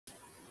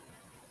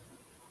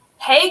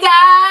Hey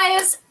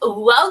guys,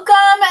 welcome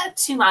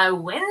to my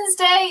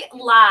Wednesday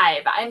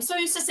live. I'm so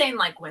used to saying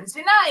like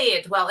Wednesday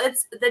night. Well,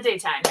 it's the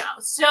daytime now.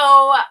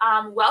 So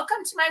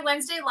welcome to my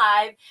Wednesday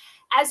live.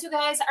 As you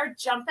guys are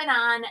jumping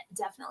on,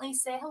 definitely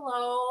say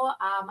hello.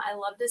 I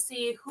love to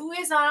see who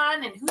is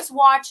on and who's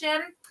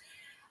watching.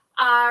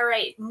 All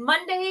right,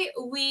 Monday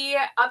we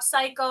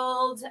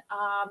upcycled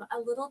a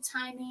little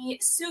tiny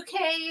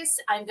suitcase.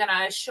 I'm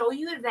gonna show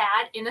you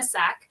that in a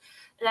sec.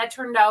 That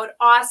turned out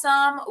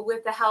awesome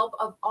with the help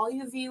of all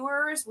you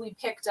viewers. We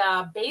picked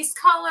a base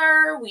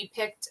color, we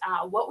picked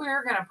what we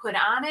were gonna put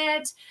on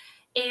it.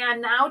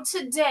 And now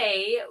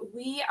today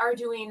we are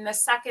doing the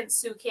second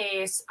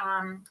suitcase,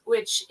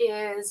 which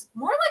is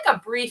more like a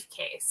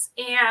briefcase.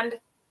 And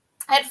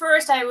at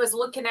first I was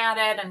looking at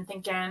it and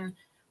thinking,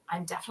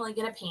 I'm definitely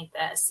going to paint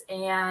this.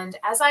 And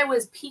as I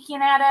was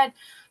peeking at it,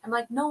 I'm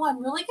like, no, I'm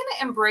really going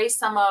to embrace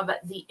some of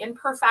the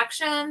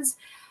imperfections.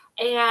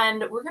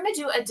 And we're going to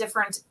do a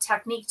different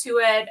technique to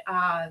it.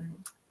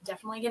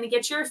 Definitely going to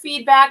get your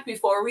feedback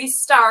before we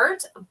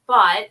start.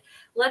 But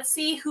let's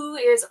see who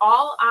is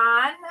all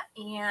on.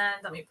 And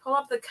let me pull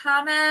up the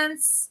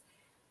comments.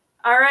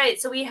 All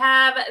right, so we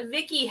have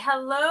Vicky.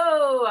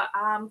 Hello.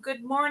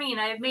 Good morning.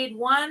 I've made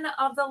one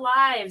of the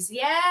lives.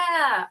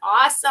 Yeah,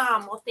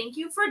 awesome. Well, thank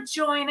you for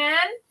joining.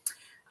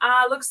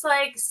 Looks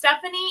like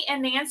Stephanie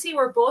and Nancy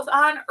were both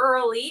on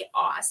early.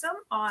 Awesome,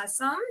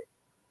 awesome.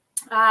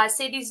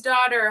 Sadie's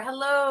daughter.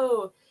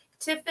 Hello.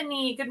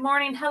 Tiffany, good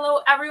morning.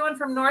 Hello, everyone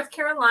from North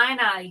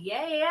Carolina.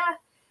 Yeah.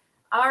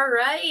 All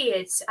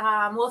right.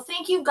 Well,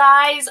 thank you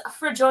guys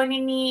for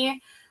joining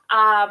me.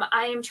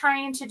 I am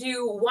trying to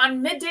do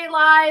one midday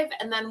live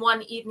and then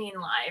one evening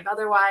live.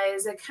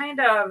 Otherwise, it kind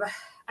of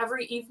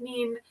every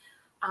evening,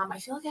 I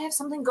feel like I have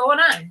something going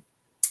on.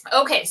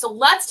 Okay, so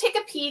let's take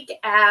a peek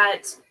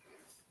at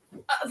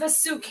the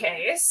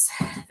suitcase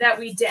that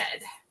we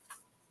did.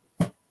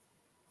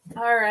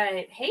 All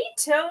right. Hey,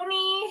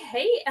 Tony.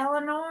 Hey,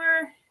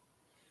 Eleanor.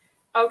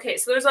 Okay,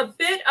 so there's a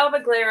bit of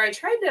a glare. I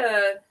tried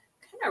to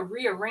kind of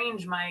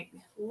rearrange my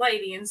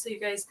lighting so you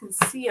guys can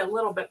see a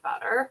little bit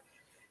better.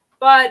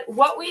 But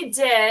what we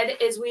did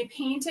is we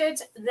painted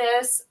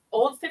this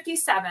old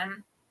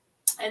 57,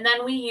 and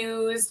then we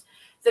used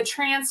the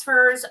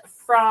transfers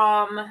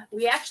from,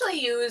 we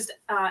actually used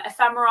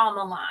ephemeral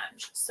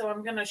melange. So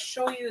I'm going to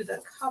show you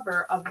the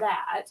cover of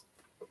that,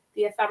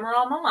 the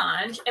ephemeral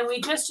melange. And we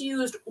just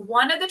used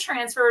one of the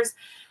transfers,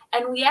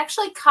 and we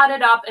actually cut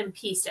it up and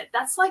pieced it.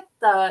 That's like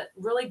the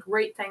really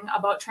great thing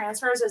about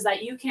transfers is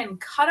that you can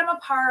cut them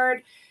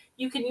apart.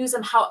 You can use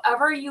them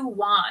however you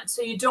want.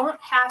 So you don't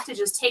have to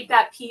just take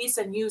that piece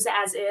and use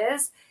as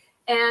is.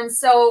 And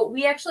so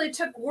we actually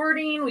took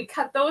wording, we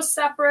cut those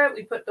separate.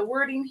 We put the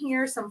wording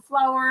here, some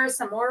flowers,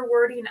 some more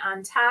wording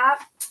on top.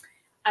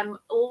 I'm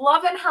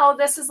loving how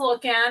this is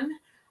looking.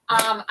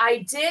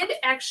 I did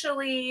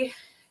actually,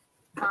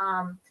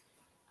 I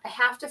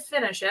have to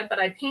finish it, but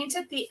I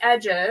painted the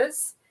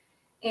edges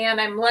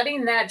and I'm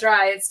letting that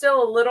dry. It's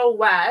still a little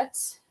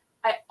wet.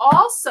 I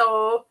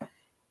also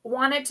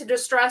wanted to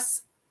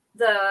distress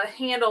the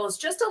handles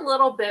just a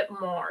little bit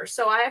more.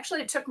 So I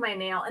actually took my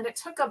nail, and it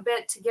took a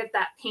bit to get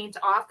that paint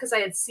off because I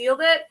had sealed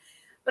it,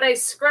 but I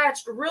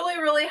scratched really,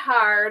 really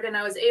hard and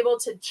I was able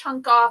to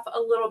chunk off a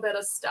little bit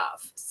of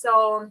stuff.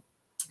 So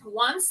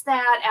once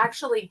that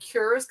actually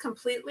cures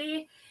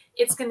completely,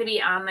 it's going to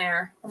be on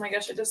there. Oh my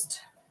gosh, I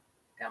just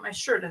got my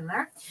shirt in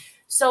there.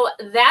 So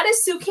that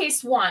is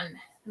suitcase one.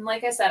 And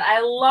like I said,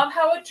 I love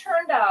how it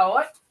turned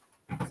out.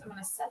 So I'm going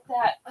to set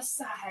that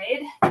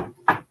aside.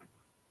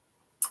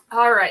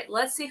 All right,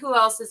 let's see who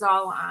else is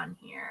all on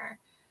here.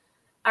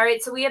 All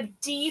right, so we have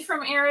D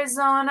from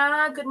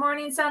Arizona. Good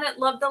morning, Senate.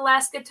 Love the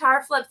last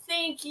guitar flip.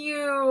 Thank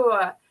you.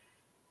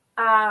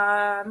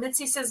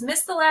 Mitzi says,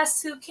 missed the last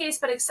suitcase,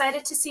 but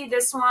excited to see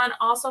this one,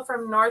 also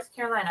from North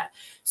Carolina.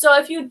 So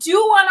if you do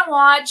want to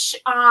watch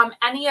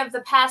any of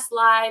the past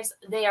lives,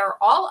 they are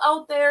all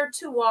out there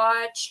to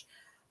watch.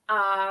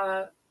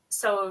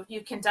 So you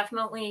can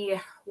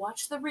definitely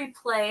watch the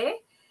replay.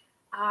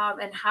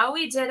 And how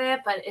we did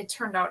it, but it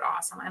turned out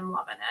awesome. I'm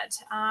loving it.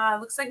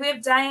 Looks like we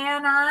have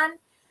Diane on.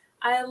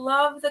 I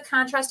love the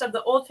contrast of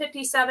the old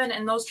 57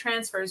 and those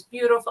transfers.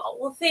 Beautiful.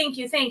 Well, thank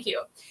you. Thank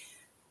you.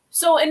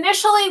 So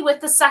initially with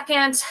the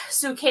second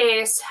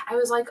suitcase, I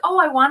was like, oh,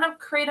 I want to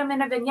create them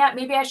in a vignette.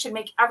 Maybe I should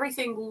make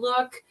everything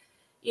look,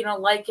 you know,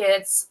 like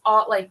it's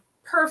all like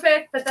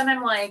perfect. But then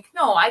I'm like,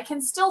 no, I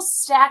can still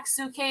stack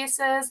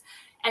suitcases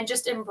and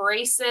just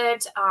embrace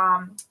it.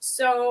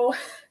 So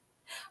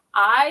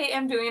I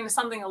am doing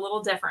something a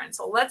little different.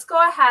 So let's go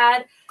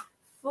ahead,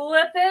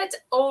 flip it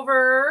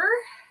over.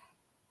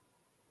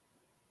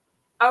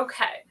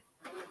 Okay.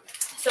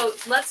 So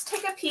let's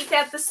take a peek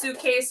at the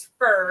suitcase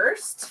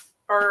first,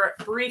 or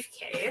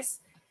briefcase.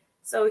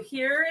 So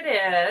here it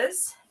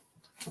is.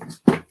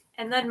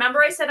 And then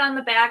remember I said on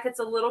the back, it's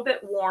a little bit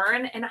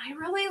worn, and I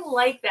really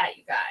like that,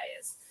 you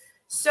guys.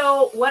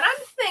 So what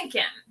I'm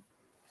thinking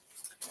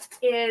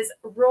is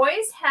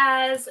Roy's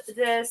has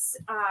this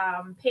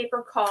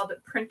paper called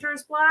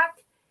printer's block,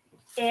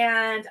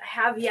 and I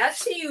have yet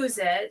to use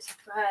it,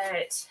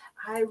 but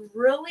I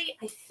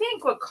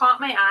think what caught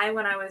my eye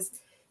when I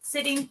was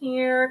sitting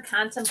here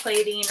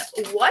contemplating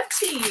what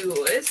to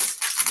use.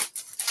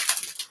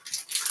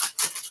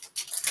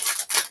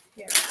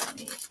 Here, let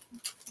me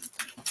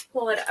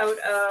pull it out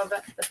of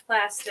the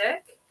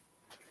plastic.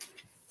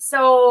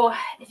 So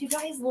if you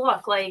guys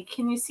look, like,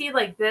 can you see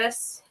like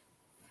this?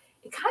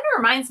 It kind of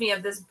reminds me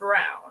of this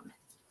brown.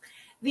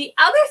 The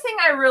other thing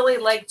I really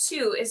like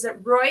too is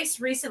that Royce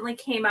recently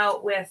came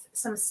out with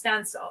some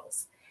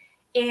stencils.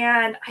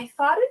 And I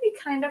thought it'd be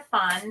kind of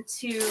fun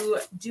to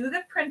do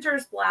the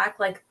printer's black,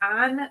 like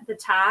on the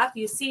top.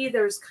 You see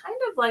there's kind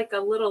of like a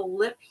little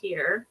lip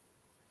here.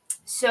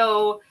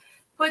 So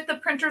put the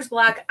printer's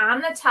black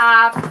on the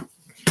top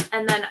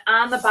and then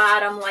on the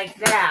bottom like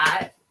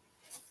that.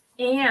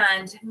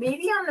 And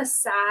maybe on the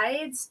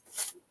sides,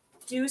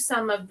 do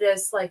some of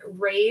this like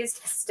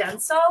raised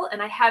stencil.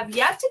 And I have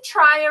yet to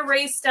try a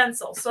raised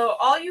stencil. So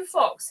all you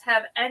folks,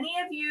 have any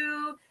of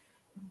you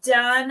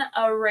done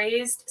a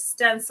raised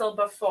stencil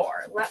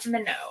before? Let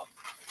me know.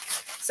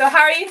 So how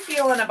are you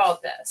feeling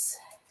about this?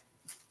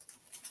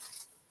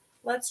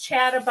 Let's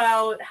chat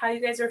about how you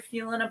guys are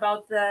feeling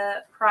about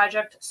the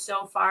project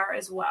so far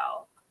as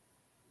well.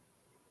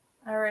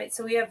 All right,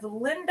 so we have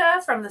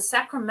Linda from the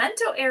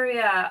Sacramento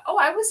area. Oh,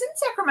 I was in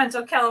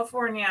Sacramento,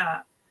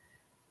 California.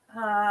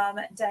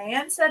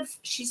 Diane said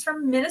she's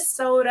from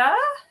Minnesota.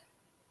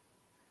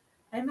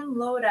 I'm in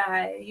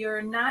Lodi.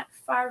 You're not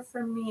far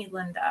from me,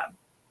 Linda.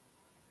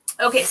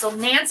 Okay, so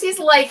Nancy's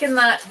liking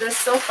this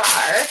so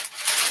far.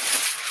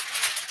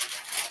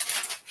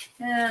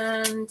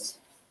 And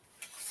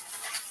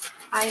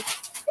I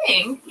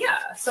think,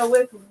 yeah, so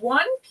with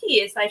one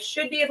piece, I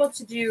should be able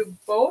to do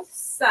both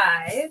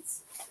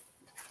sides.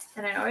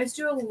 And I always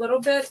do a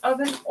little bit of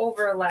an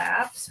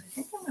overlap. So I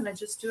think I'm going to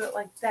just do it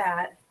like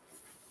that.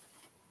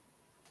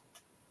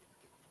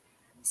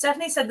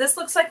 Stephanie said, this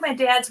looks like my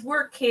dad's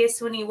work case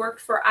when he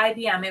worked for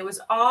IBM. It was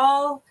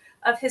all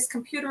of his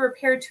computer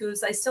repair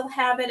tools. I still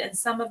have it and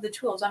some of the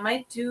tools. I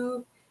might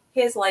do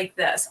his like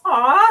this.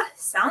 Aw,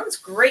 sounds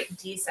great,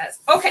 Dee says.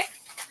 Okay,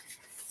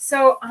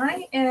 so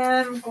I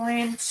am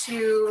going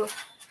to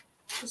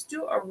just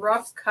do a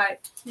rough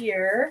cut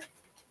here.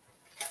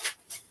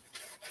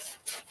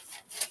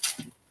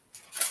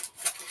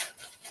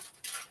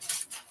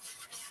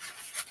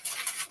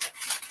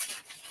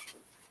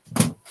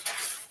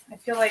 I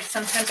feel like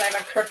sometimes I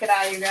have a crooked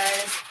eye, you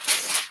guys.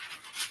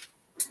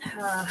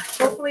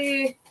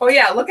 Hopefully, oh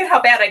yeah, look at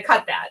how bad I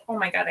cut that. Oh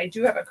my God, I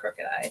do have a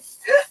crooked eye.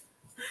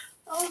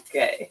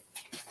 Okay.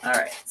 All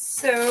right,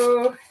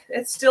 so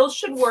it still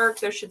should work.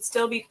 There should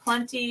still be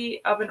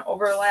plenty of an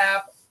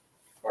overlap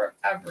for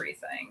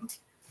everything.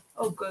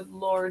 Oh, good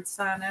Lord,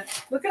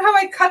 Sonnet. Look at how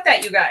I cut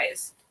that, you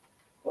guys.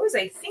 What was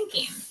I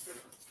thinking?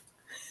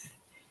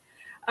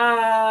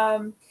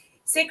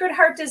 Sacred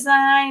Heart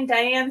Design,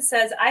 Diane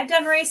says, I've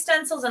done raised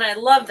stencils and I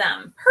love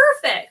them.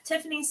 Perfect.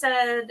 Tiffany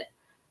said,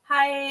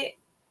 hi,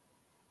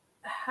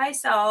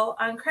 Sal.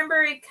 On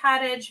Cranberry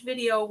Cottage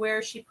video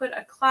where she put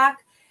a clock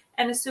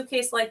and a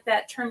suitcase like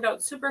that turned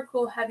out super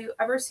cool. Have you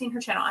ever seen her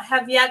channel? I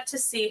have yet to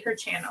see her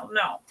channel.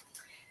 No.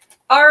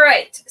 All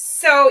right.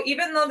 So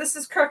even though this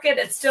is crooked,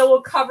 it still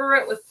will cover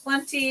it with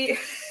plenty.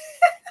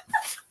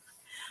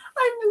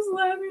 I'm just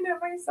laughing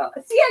at myself.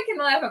 See, I can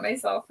laugh at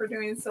myself for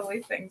doing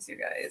silly things, you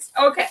guys.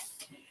 Okay,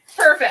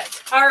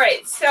 perfect. All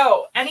right,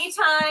 so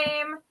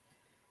anytime,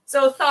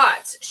 so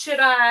thoughts, should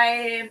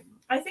I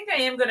think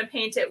I am going to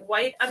paint it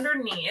white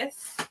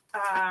underneath.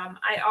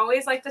 I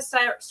always like to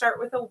start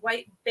with a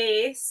white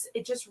base.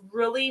 It just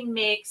really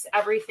makes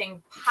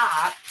everything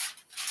pop.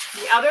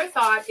 The other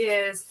thought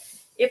is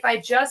if I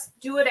just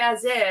do it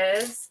as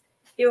is,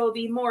 it will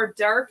be more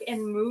dark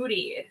and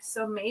moody.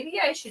 So maybe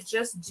I should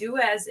just do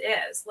as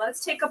is.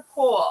 Let's take a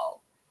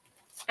poll.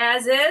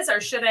 As is, or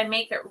should I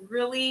make it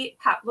really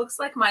pop? Looks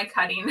like my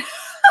cutting,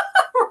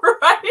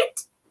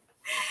 right?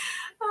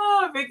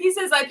 Oh, Vicky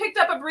says, I picked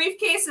up a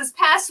briefcase this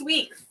past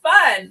week.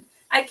 Fun.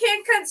 I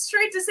can't cut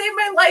straight to save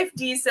my life,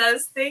 Dee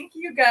says. Thank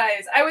you,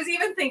 guys. I was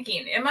even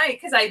thinking,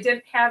 because I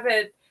didn't have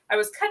it, I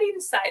was cutting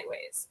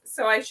sideways.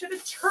 So I should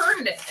have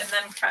turned it and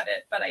then cut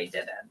it, but I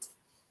didn't.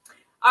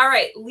 All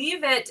right,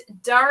 leave it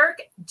dark.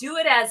 Do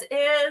it as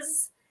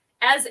is.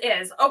 As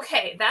is.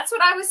 Okay, that's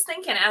what I was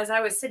thinking as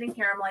I was sitting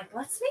here. I'm like,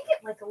 let's make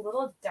it like a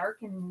little dark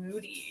and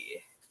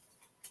moody.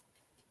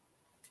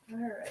 All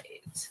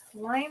right,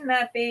 line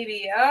that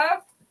baby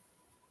up.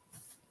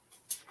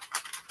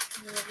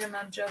 We're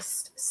gonna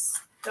just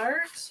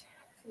start.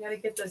 We gotta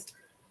get this.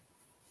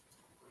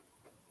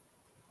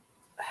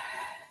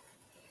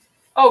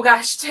 Oh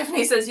gosh,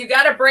 Tiffany says, you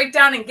gotta break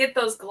down and get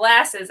those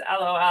glasses,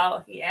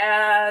 LOL.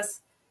 Yes.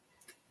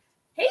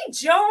 Hey,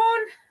 Joan.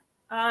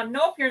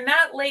 Nope, you're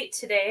not late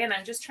today, and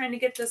I'm just trying to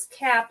get this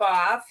cap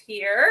off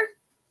here.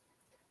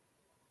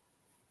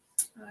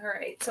 All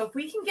right, so if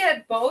we can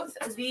get both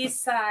of these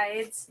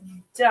sides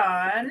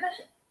done,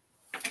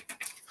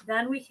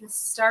 then we can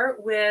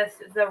start with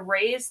the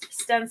raised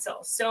stencil.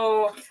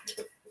 So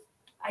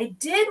I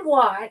did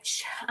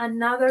watch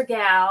another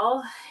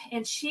gal,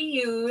 and she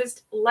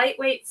used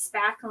lightweight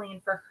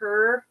spackling for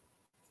her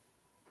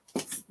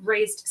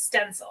raised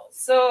stencils.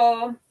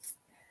 So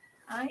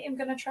I am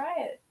going to try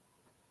it.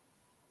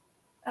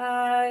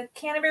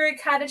 Canterbury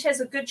Cottage has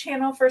a good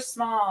channel for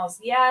smalls.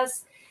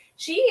 Yes.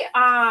 She,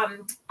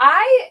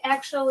 I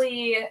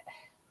actually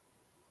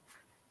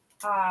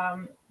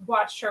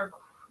watched her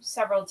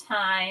several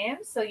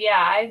times. So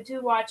yeah,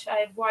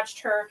 I've watched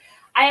her.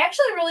 I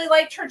actually really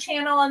liked her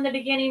channel in the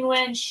beginning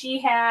when she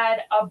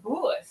had a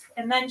booth,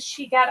 and then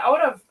she got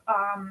out of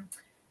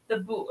the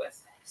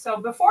booth. So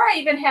before I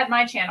even had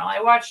my channel,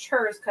 I watched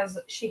hers because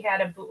she had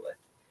a booth.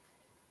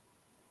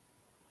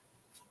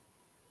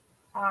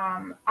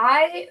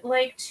 I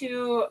like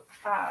to,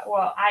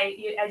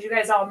 as you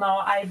guys all know,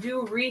 I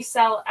do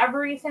resell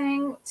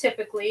everything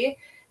typically.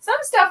 Some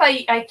stuff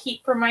I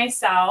keep for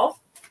myself,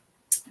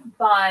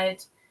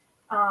 but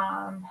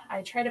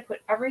I try to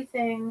put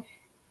everything,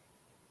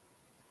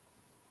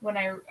 when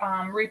I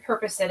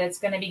repurpose it, it's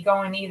going to be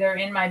going either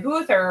in my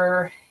booth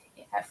or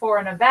for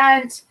an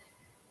event.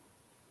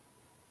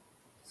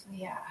 So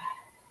yeah.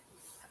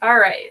 All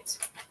right.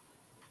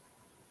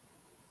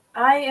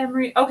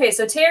 Okay,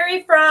 so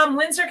Terry from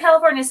Windsor,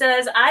 California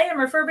says, I am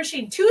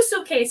refurbishing 2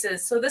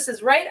 suitcases, so this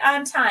is right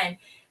on time.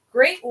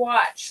 Great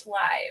watch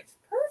live.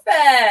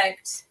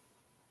 Perfect.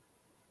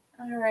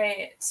 All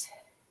right.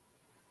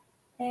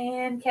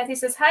 And Kathy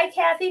says, hi,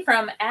 Kathy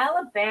from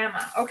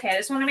Alabama. Okay, I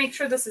just want to make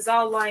sure this is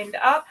all lined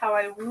up how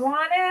I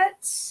want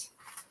it.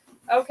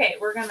 Okay,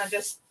 we're going to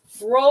just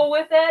roll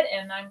with it,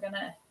 and I'm going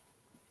to...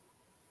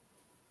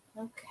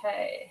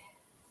 Okay.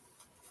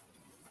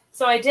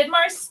 So I did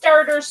my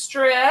starter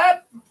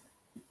strip,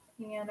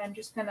 and I'm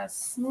just going to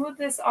smooth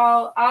this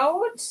all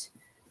out.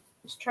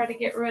 Just try to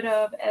get rid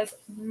of as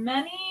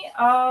many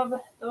of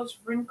those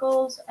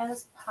wrinkles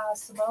as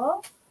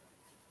possible.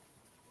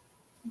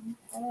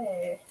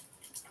 Okay.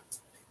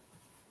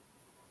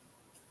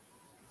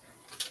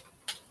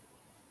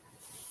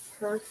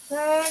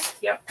 Perfect.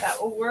 Yep,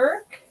 that will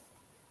work.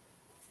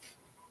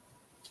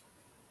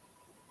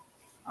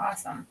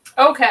 Awesome.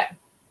 Okay.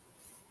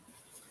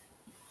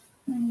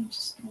 Let me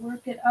just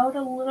work it out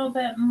a little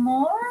bit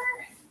more.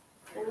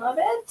 Love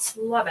it.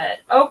 Love it.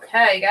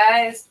 Okay,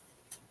 guys.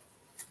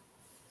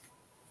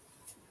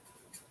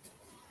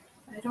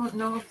 I don't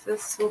know if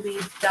this will be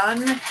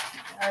done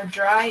or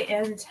dry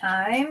in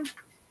time,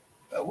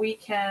 but we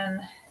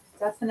can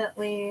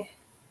definitely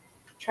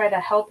try to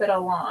help it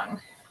along.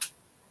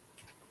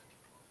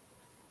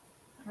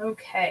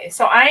 Okay,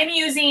 so I'm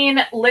using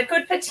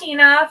liquid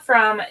patina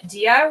from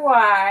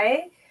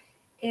DIY,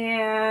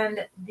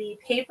 and the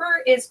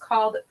paper is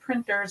called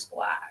Printer's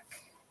Black.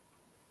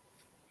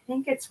 I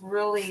think it's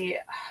really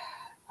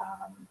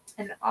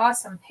an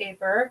awesome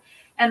paper.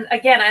 And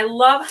again, I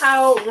love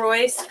how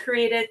Royce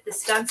created the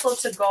stencil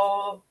to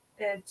go.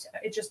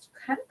 It just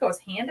kind of goes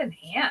hand in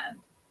hand.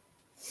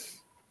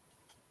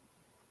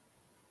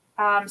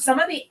 Some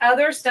of the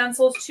other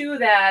stencils too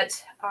that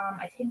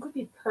I think would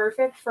be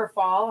perfect for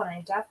fall, and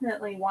I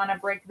definitely want to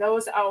break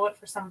those out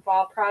for some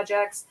fall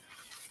projects,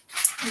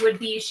 would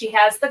be, she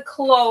has the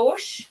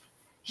cloche,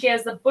 she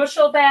has the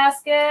bushel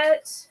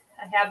basket.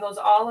 I have those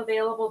all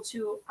available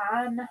too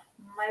on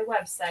my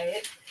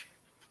website.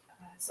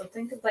 So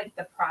think of like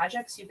the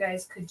projects you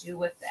guys could do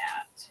with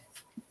that.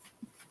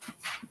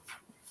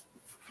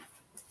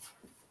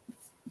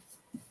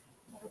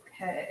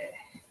 Okay.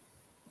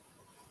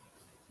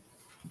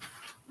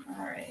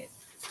 All right.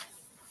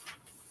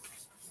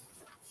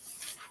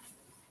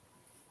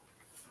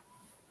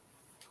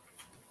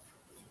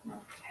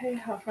 Okay,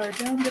 how far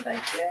down did I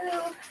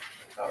go?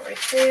 Oh, right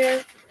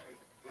there.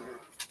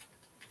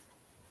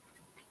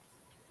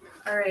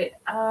 All right.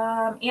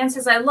 Anne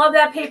says, I love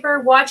that paper.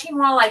 Watching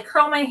while I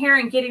curl my hair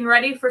and getting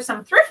ready for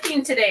some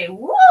thrifting today.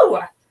 Woo!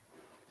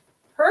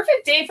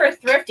 Perfect day for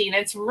thrifting.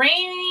 It's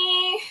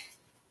rainy.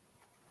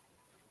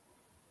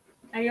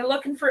 Are you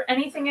looking for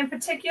anything in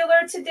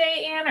particular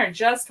today, Anne, or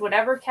just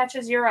whatever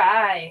catches your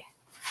eye?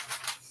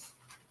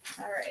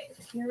 All right,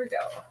 here we go.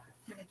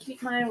 I'm going to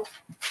keep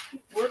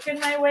working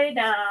my way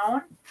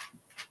down.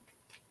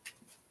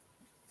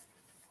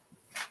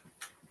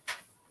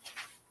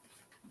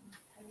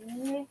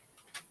 Okay.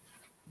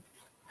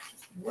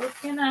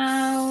 Working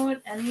out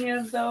any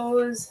of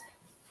those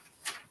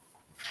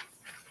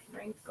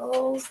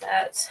wrinkles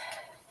that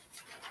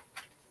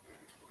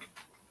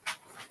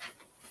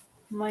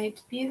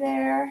might be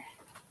there.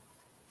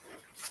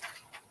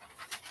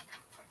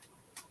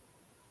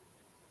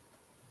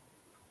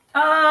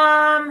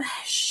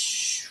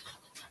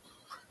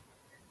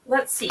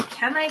 Let's see.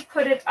 Can I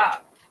put it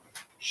up?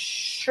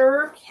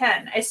 Sure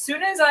can. As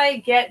soon as I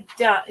get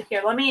done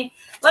here, let me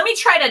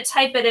try to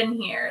type it in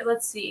here.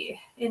 Let's see.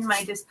 In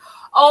my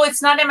oh,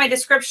 it's not in my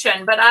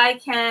description, but I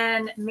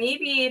can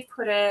maybe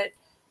put it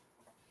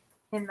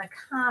in the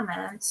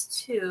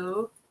comments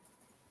too.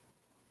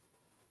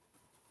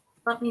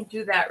 Let me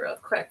do that real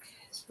quick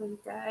so you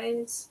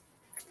guys.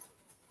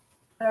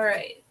 All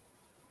right.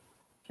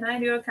 Can I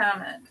do a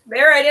comment?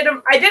 There, I did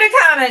a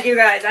comment, you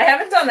guys. I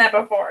haven't done that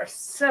before.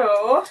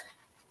 So,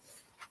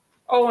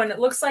 oh, and it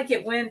looks like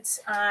it went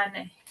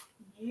on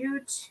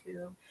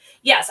YouTube.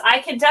 Yes, I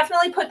can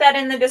definitely put that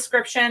in the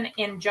description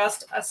in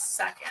just a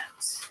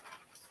second.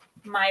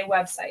 My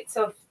website.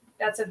 So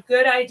that's a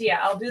good idea.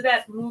 I'll do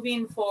that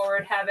moving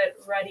forward, have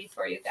it ready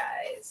for you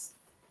guys.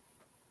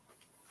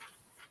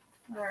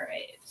 All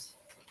right.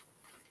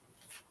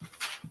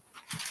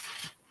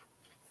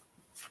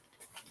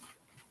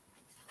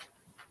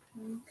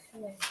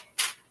 Okay.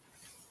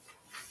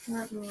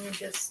 Let me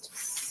just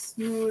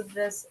smooth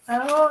this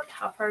out.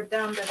 How far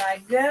down did I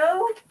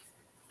go?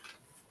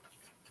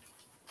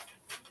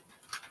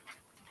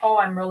 Oh,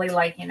 I'm really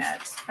liking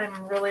it.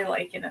 I'm really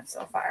liking it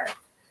so far.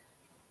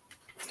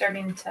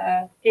 Starting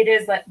to,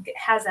 it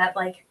has that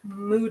like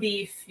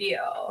moody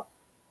feel,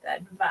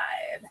 that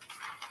vibe.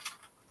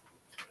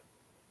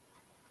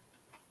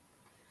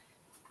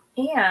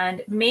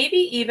 And maybe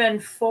even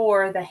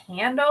for the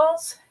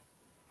handles,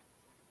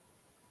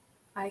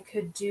 I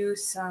could do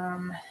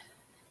some,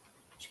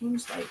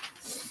 change like,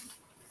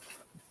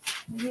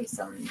 maybe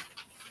something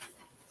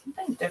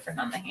different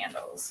on the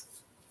handles.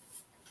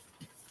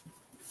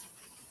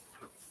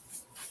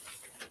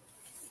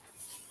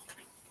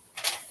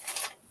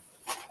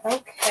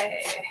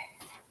 Okay,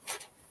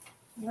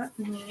 let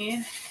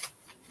me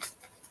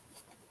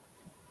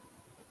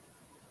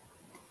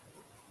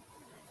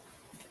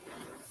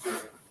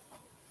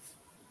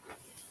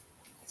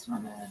just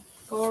want to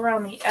go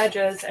around the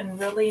edges and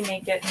really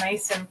make it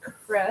nice and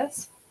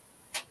crisp.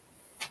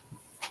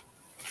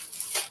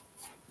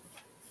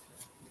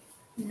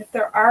 And if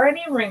there are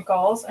any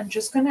wrinkles, I'm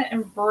just going to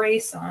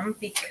embrace them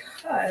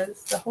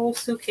because the whole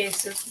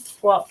suitcase is,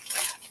 well,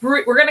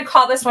 we're going to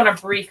call this one a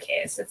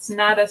briefcase. It's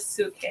not a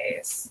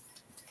suitcase.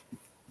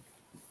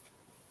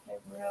 I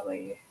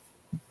really...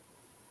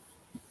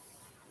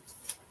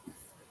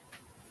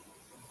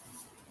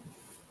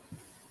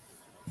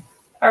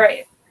 All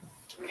right.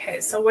 Okay,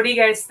 so what do you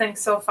guys think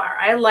so far?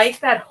 I like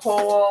that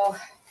whole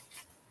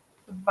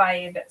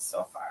vibe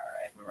so far.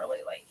 I'm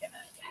really liking it.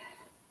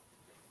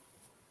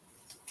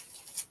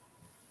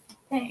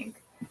 I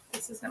think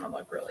this is going to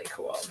look really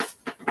cool.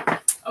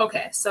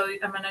 Okay, so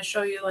I'm going to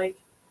show you like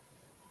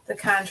the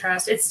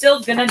contrast. It's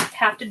still going to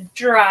have to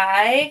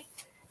dry,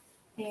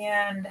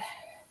 and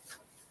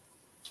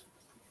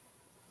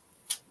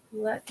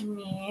let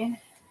me,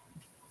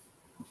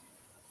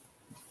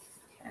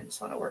 I just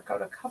want to work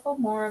out a couple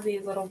more of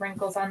these little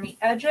wrinkles on the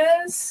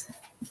edges.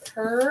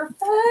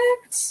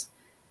 Perfect.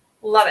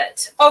 Love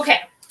it. Okay.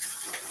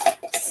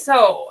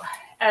 So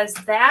as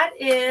that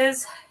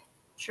is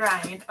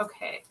drying,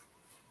 okay.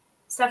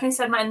 Stephanie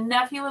said, my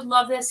nephew would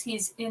love this.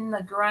 He's in the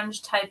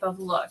grunge type of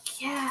look.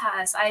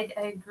 Yes, I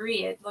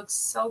agree. It looks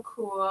so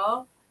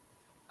cool.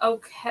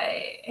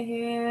 Okay.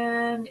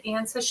 And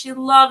Anne says she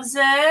loves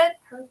it.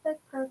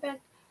 Perfect,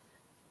 perfect.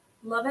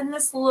 Loving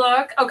this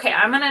look. Okay,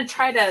 I'm going to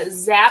try to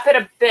zap it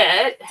a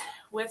bit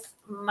with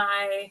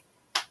my,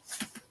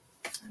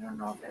 I don't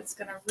know if it's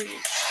going to reach.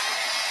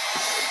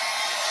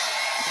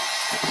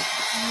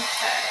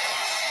 Okay.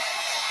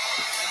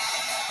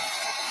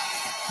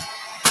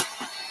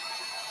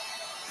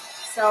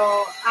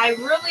 So I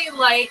really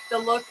like the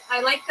look.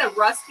 I like the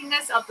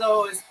rustiness of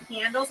those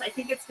handles. I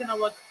think it's going to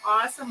look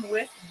awesome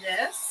with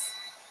this.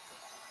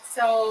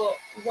 So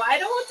why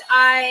don't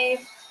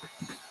I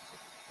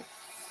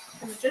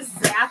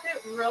just zap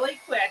it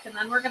really quick, and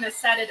then we're going to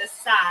set it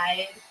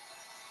aside.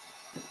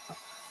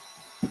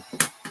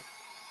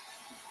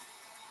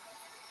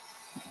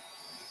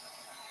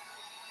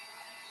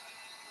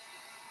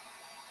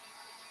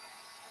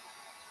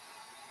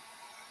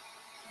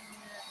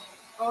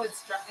 Oh,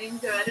 it's drying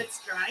good.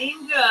 It's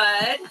drying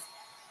good.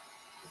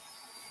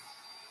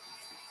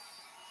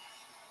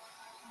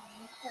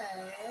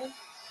 Okay.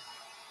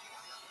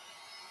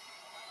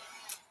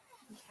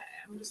 Okay,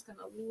 I'm just going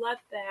to let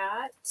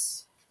that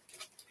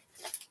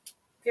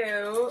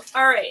go.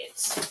 All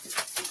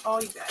right. Oh,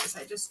 you guys,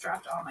 I just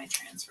dropped all my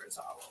transfers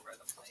all over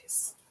the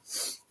place.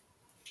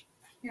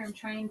 Here, I'm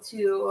trying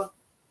to,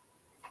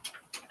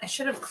 I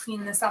should have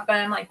cleaned this up, but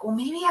I'm like, well,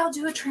 maybe I'll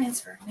do a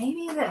transfer.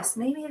 Maybe this,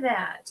 maybe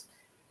that.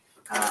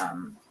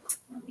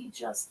 Let me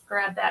just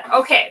grab that.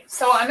 Okay,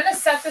 so I'm going to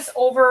set this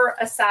over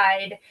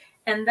aside,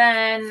 and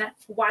then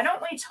why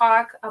don't we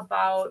talk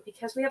about,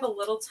 because we have a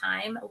little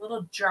time, a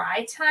little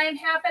dry time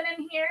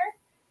happening here.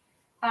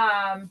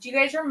 Do you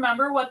guys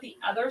remember what the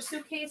other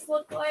suitcase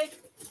looked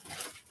like?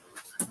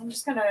 I'm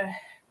just going to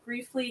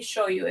briefly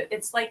show you it.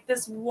 It's like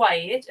this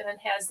white, and it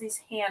has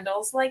these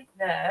handles like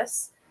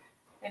this.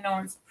 I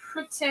know it's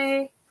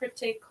pretty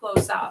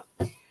close up.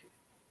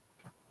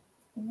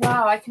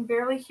 Wow, I can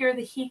barely hear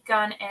the heat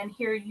gun and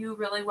hear you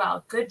really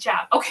well. Good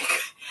job. Okay.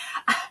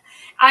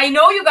 I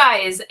know, you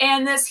guys,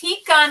 and this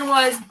heat gun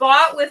was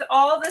bought with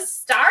all the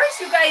stars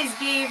you guys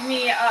gave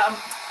me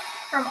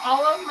from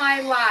all of my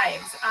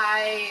lives.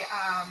 I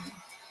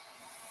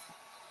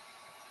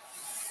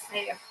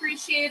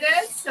appreciate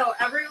it. So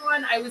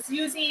everyone, I was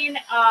using,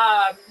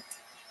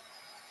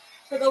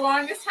 for the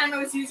longest time, I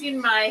was using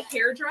my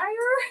hair dryer.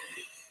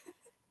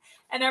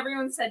 And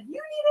everyone said, you need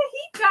a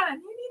heat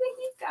gun. You need a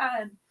heat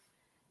gun.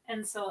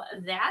 And so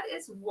that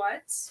is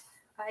what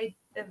I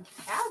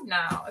have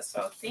now.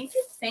 So thank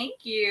you.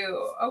 Thank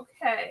you.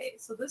 Okay.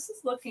 So this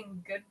is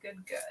looking good,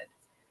 good, good.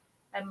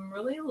 I'm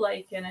really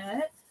liking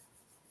it.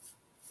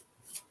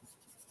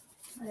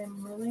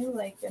 I'm really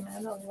liking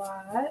it a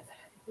lot.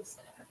 Just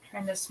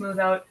trying to smooth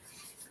out.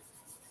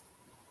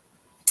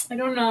 I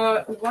don't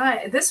know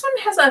why. This one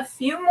has a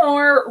few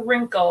more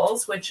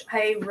wrinkles, which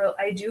I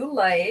do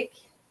like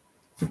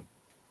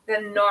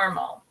than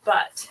normal,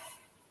 but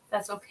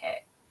that's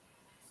okay.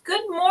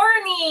 Good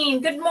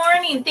morning. Good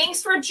morning.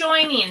 Thanks for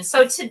joining.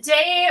 So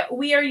today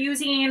we are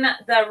using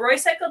the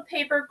recycled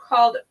paper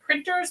called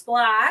Printer's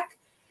Black,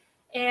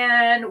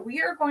 and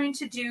we are going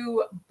to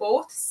do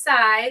both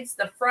sides,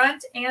 the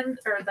front and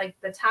like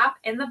the top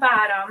and the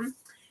bottom.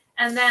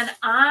 And then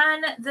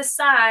on the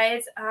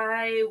sides,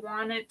 I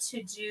wanted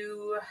to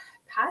do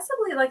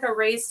possibly like a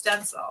raised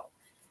stencil.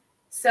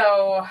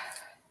 So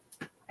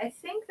I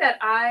think that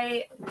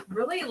I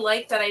really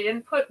like that I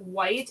didn't put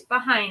white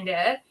behind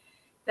it.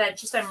 That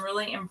just I'm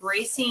really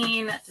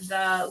embracing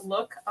the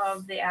look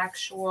of the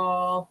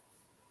actual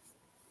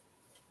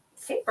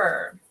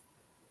paper.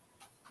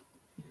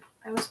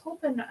 I was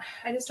hoping,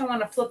 I just don't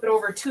want to flip it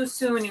over too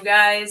soon, you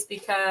guys,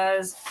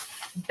 because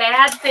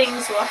bad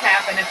things will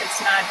happen if it's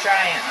not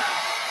dry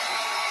enough.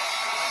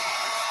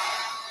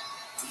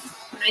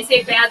 When I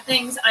say bad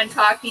things, I'm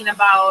talking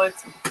about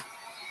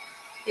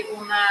it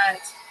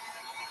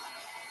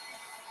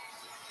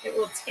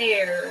will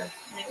tear,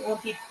 and it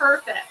won't be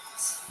perfect.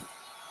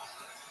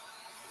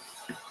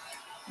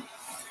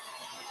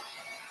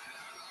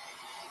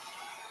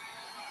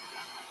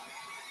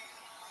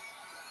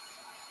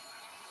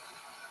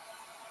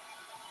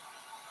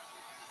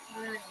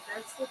 All right,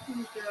 that's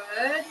looking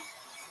good.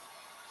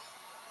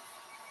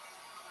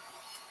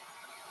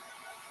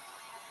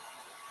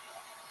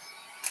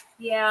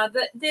 Yeah,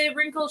 the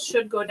wrinkles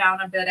should go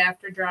down a bit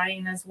after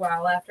drying as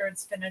well, after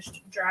it's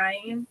finished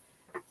drying.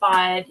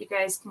 But you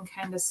guys can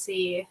kind of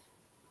see.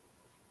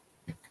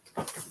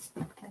 And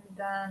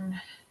then,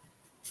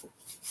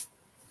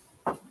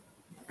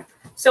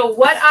 so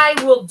what I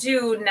will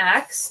do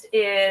next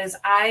is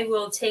I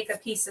will take a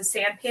piece of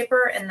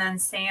sandpaper and then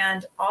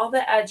sand all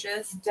the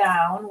edges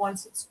down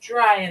once it's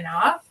dry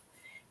enough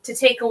to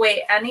take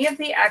away any of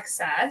the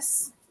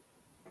excess.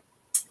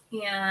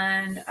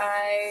 And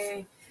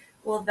I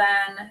will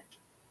then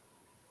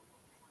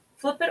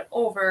flip it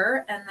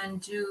over and then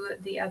do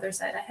the other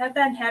side. I have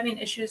been having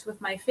issues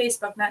with my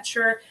Facebook. Not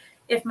sure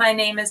if my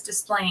name is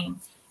displaying.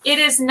 It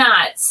is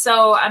not.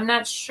 So I'm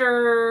not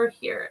sure.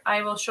 Here,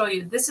 I will show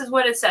you. This is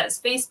what it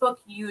says. Facebook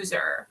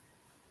user.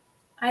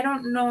 I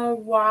don't know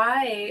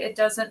why it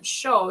doesn't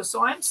show.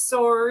 So I'm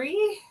sorry.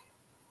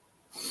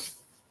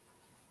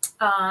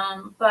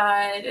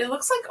 But it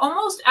looks like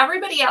almost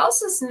everybody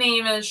else's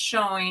name is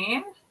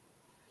showing.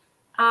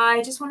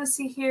 I just want to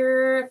see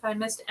here if I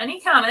missed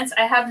any comments.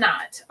 I have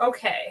not.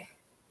 Okay.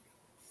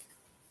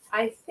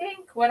 I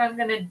think what I'm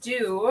going to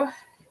do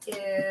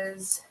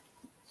is,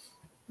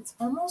 it's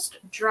almost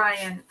dry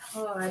and,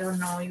 oh, I don't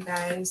know, you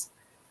guys.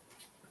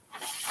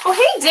 Oh,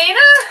 hey, Dana.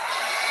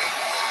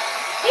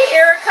 Hey,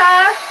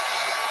 Erica.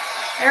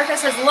 Erica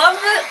says, love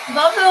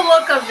the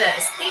look of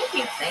this. Thank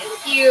you.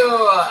 Thank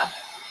you.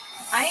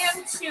 I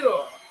am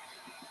too.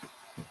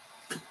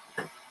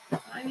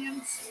 I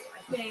am too.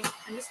 I think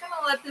I'm just going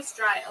to let this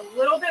dry a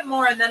little bit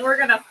more, and then we're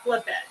going to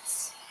flip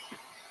it.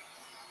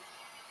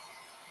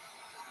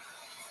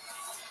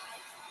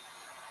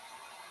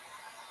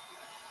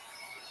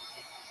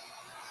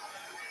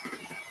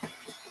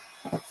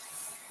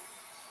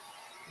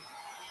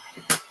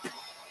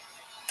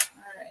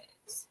 All right.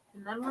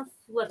 And then we're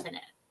flipping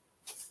it.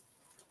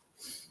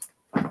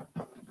 All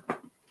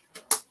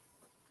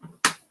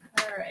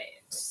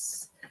right.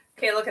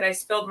 Okay, look, I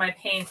spilled my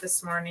paint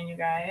this morning, you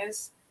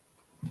guys.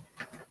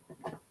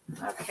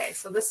 Okay,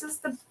 so this is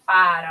the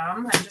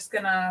bottom. I'm just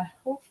going to,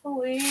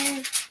 hopefully,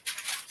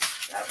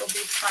 that will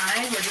be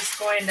fine. We're just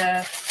going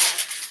to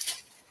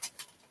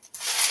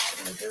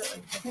do it like,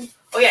 I think,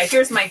 oh yeah,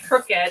 here's my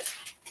crooked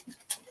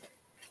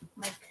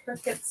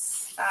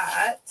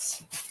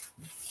spot.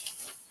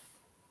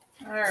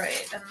 All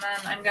right, and then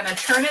I'm going to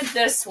turn it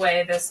this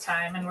way this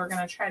time, and we're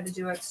going to try to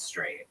do it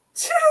straight.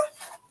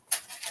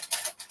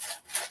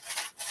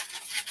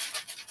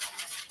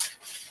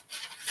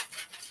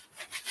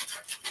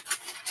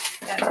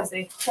 That is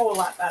a whole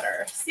lot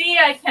better. See,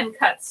 I can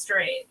cut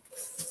straight.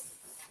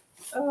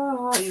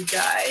 Oh, you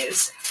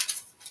guys.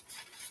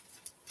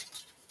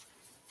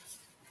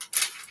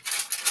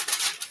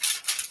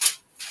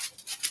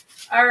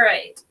 All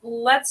right,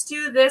 let's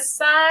do this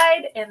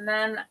side, and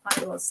then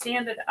I will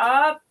stand it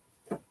up.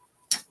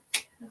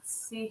 Let's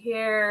see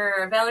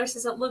here. Valerie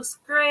says it looks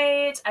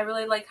great. I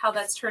really like how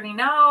that's turning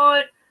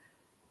out.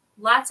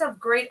 Lots of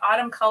great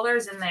autumn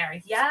colors in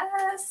there.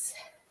 Yes.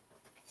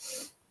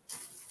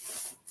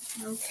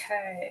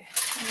 Okay,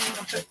 I don't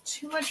want to put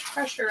too much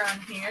pressure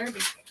on here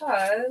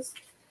because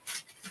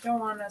I don't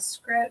want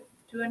to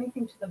do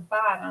anything to the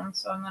bottom.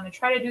 So I'm going to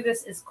try to do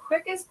this as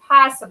quick as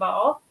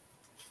possible.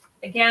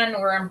 Again,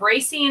 we're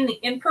embracing the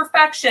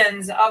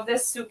imperfections of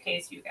this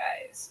suitcase, you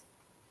guys.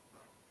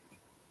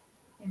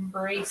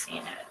 Embracing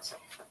it.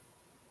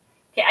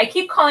 Okay, I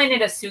keep calling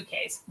it a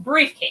suitcase.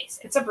 Briefcase.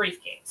 It's a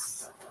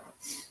briefcase.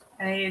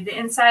 The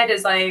inside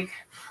is like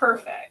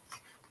perfect.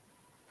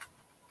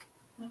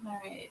 All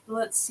right,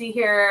 let's see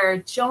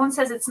here. Joan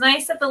says, it's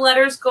nice that the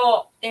letters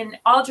go in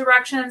all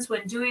directions.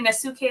 When doing a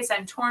suitcase,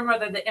 I'm torn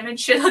whether the image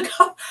should look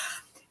up.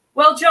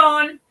 Well,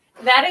 Joan,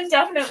 that has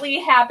definitely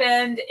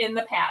happened in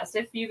the past.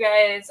 If you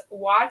guys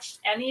watched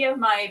any of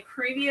my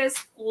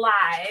previous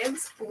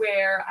lives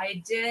where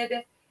I did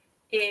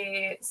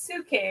a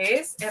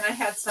suitcase and I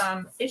had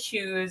some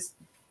issues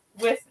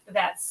with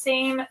that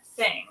same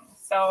thing.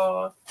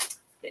 So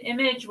the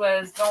image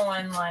was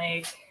going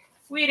like,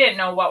 we didn't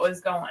know what was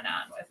going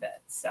on with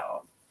it.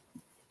 So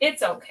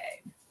it's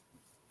okay.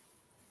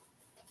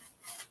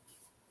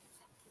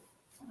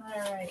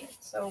 All right,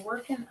 so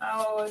working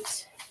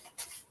out.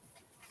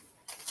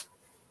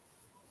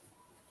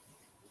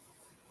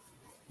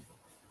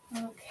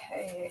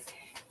 Okay.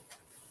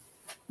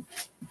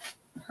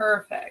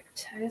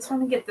 Perfect. I just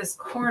want to get this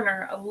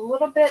corner a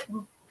little bit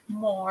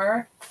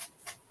more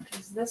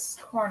because this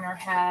corner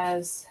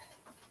has.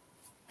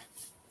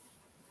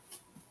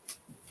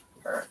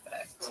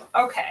 Perfect.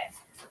 Okay.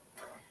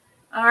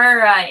 All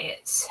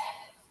right.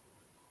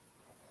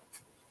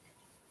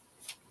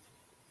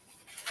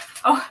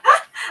 Oh,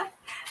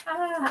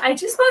 I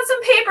just bought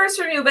some papers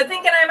from you, but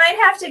thinking I might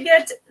have to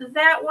get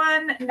that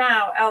one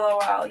now.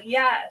 LOL.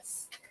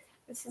 Yes.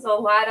 This is a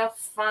lot of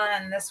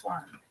fun, this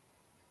one.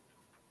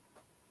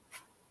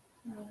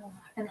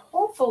 And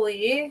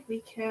hopefully we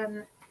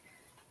can,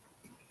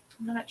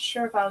 I'm not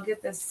sure if I'll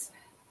get this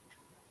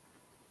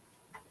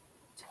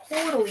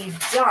totally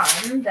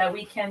done, that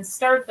we can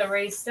start the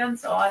raised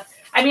stencil.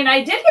 I mean, I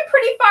did get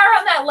pretty far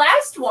on that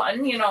last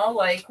one, you know,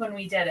 like when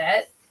we did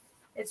it.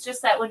 It's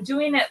just that when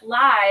doing it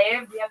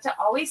live, we have to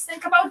always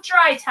think about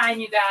dry time,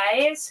 you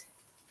guys.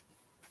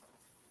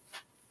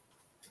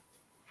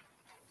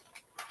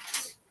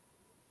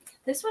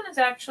 This one is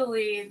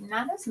actually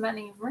not as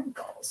many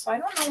wrinkles, so I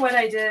don't know what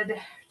I did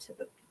to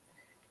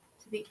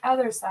the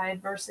other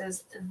side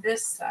versus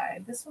this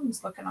side. This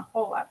one's looking a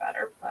whole lot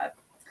better, but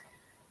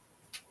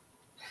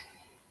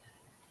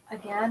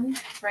again,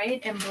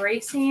 right,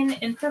 embracing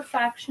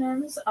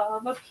imperfections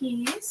of a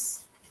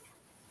piece.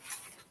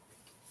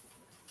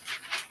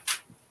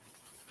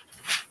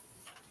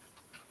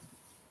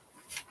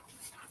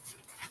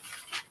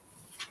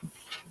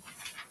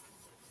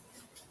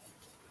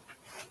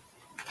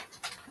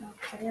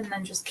 Okay, and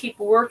then just keep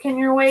working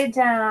your way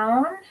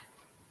down.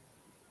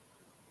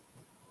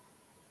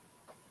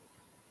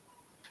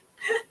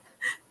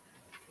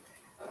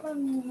 All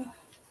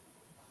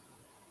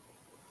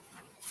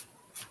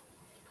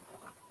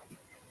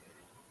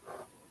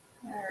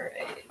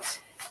right.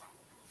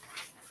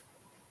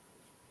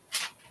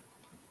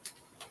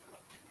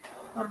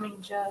 Let me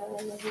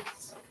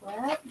just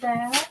grab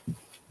that.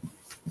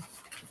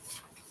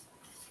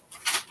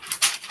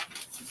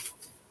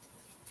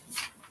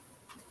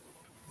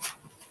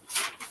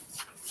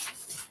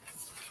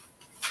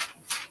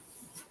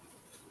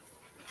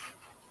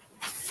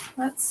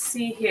 Let's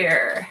see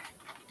here.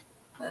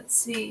 Let's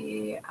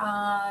see.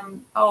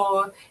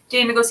 Oh,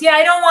 Dana goes, yeah,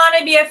 I don't want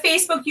to be a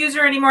Facebook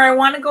user anymore. I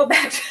want to go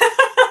back.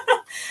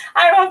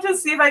 I have to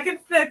see if I can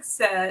fix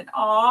it.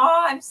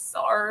 Oh, I'm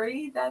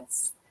sorry.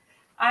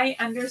 I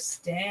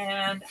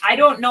understand. I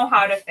don't know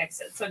how to fix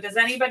it. So does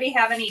anybody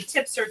have any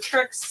tips or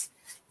tricks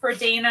for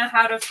Dana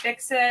how to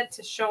fix it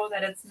to show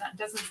that it's not,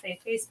 doesn't say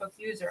Facebook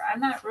user? I'm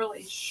not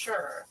really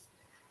sure.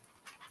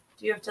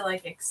 Do you have to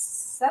like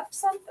accept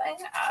something?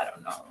 I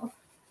don't know.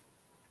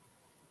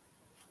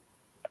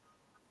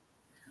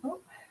 Oh.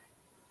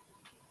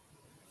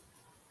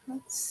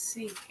 Let's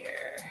see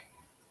here.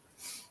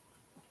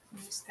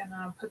 I'm just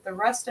gonna put the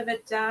rest of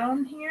it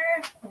down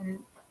here and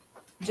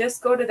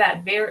just go to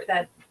that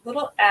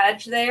little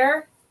edge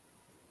there.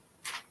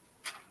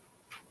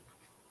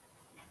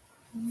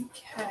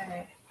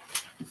 Okay.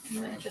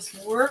 I'm gonna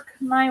just work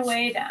my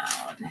way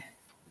down.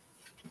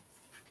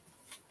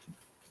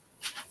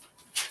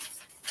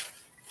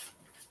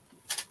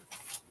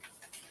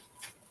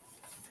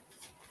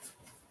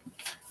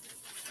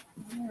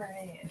 All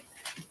right.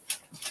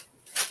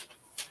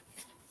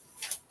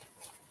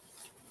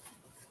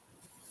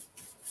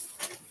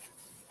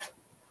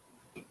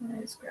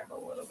 Let's grab a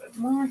little bit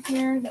more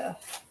here to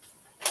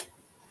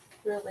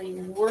really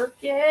work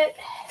it.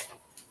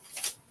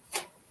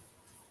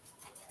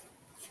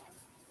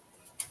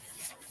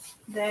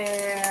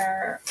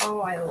 There.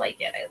 Oh, I like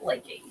it. I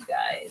like it, you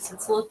guys.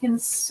 It's looking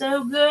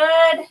so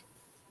good.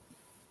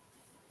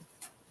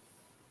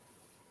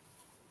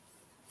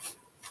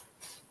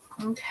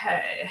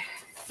 Okay.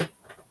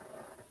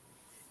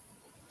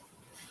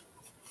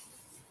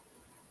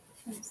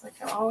 It's like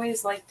I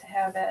always like to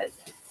have it.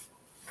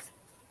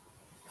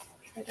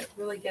 Try to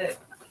really get a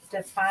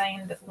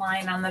defined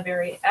line on the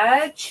very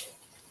edge.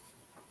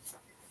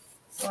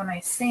 So when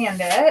I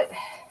sand it,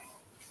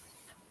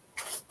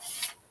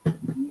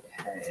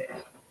 okay.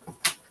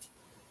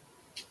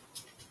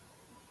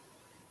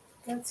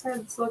 that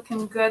side's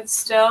looking good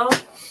still.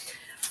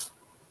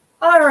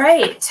 All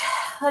right,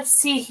 let's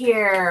see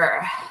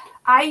here.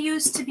 I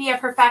used to be a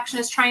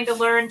perfectionist trying to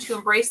learn to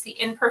embrace the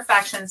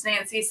imperfections,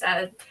 Nancy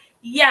said.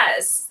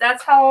 Yes,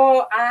 that's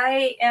how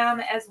I am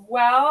as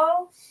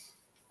well.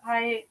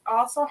 I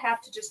also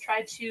have to just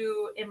try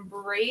to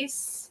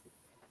embrace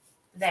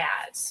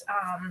that.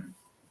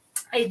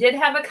 I did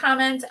have a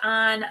comment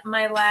on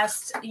my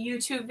last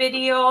YouTube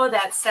video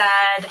that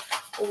said,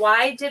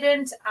 why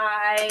didn't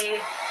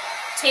I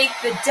take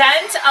the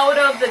dent out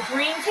of the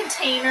green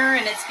container?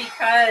 And it's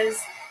because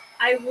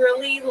I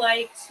really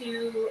like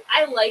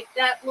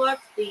that look,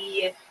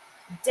 the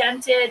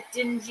dented,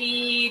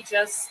 dingy,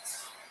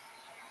 that's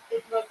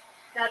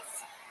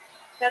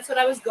what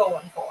I was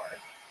going for.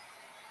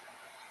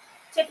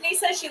 Tiffany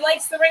says she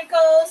likes the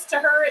wrinkles. To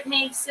her, it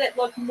makes it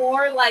look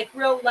more like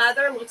real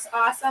leather. Looks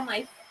awesome.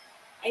 I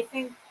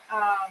think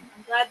I'm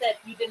glad that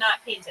you did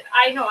not paint it.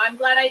 I know. I'm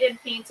glad I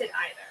didn't paint it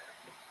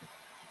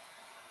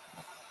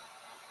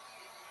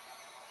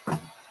either.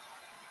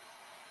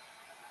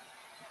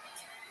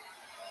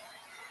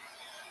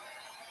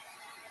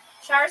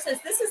 Char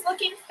says, this is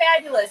looking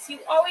fabulous. You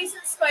always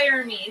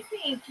inspire me.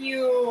 Thank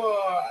you.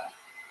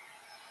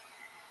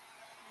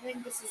 I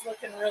think this is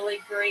looking really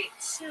great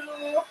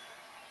too.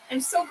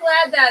 I'm so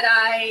glad that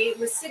I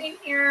was sitting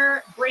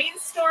here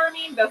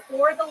brainstorming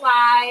before the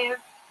live.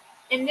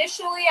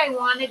 Initially, I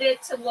wanted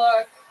it to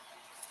look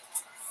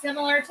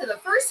similar to the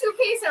first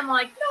suitcase. I'm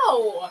like,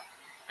 no,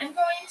 I'm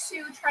going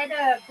to try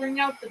to bring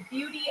out the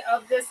beauty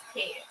of this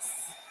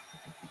case.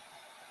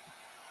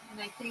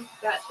 And I think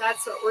that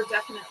that's what we're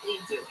definitely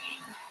doing.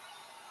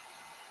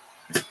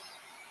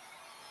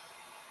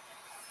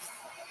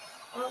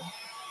 Oh.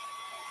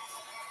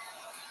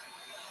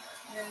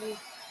 I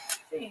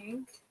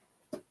think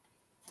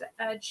the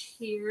edge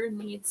here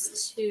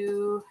needs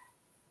to...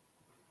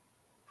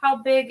 How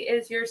big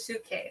is your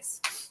suitcase?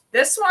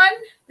 This one,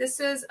 this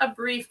is a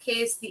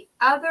briefcase. The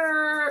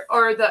other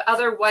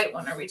white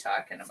one are we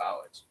talking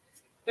about?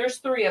 There's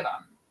 3 of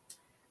them.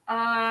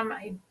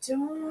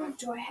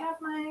 Do I have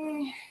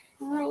my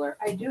ruler?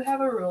 I do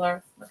have a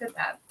ruler. Look at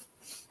that.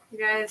 You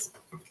guys,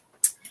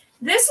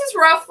 this is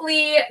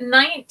roughly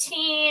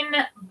 19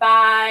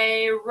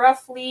 by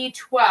roughly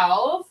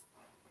 12.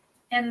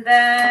 And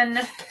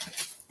then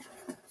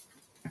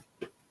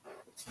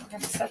I'm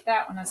going to set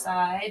that one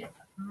aside.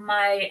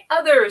 My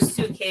other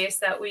suitcase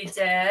that we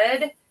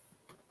did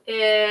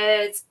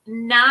is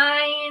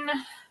 9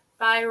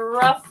 by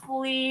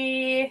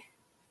roughly, is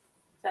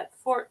that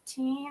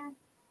 14?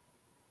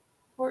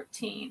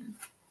 14.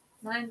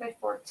 9 by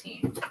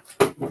 14.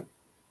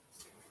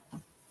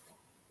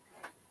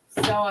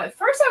 So at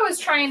first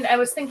I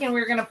was thinking we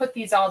were going to put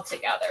these all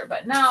together,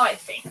 but now I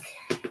think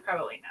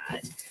probably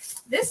not.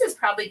 This is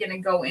probably going to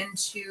go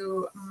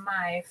into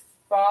my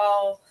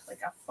fall, like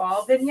a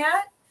fall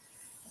vignette.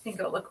 I think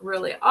it'll look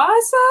really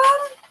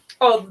awesome.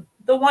 Oh,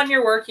 the one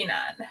you're working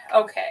on.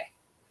 Okay.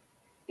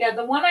 Yeah,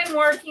 the one I'm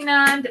working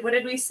on, what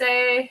did we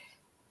say?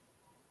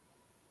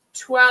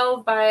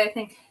 12 by, I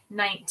think,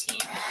 19.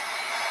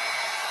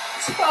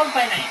 12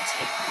 by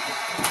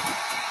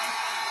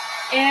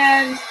 19.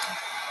 And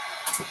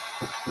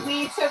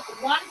we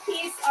took one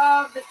piece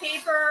of the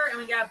paper and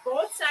we got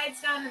both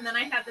sides done, and then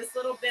I have this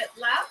little bit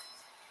left.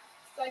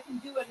 So I can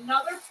do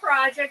another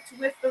project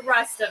with the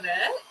rest of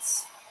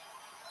it.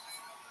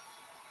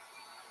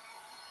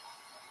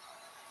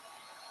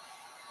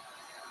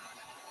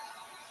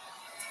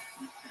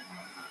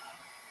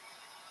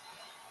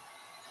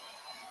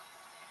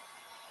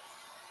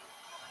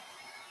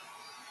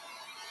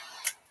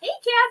 Hey,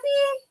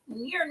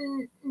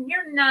 Kathy,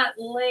 you're not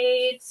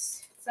late.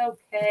 It's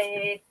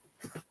okay.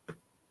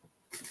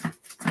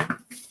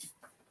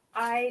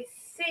 I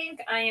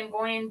think I am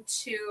going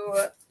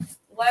to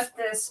let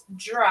this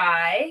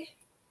dry,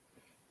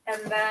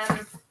 and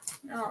then,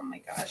 oh my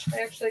gosh,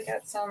 I actually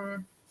got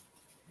some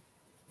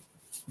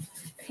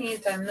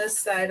paint on this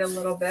side a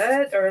little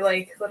bit, or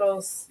like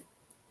little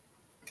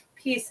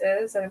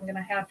pieces that I'm going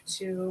to have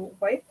to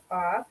wipe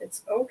off.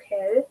 It's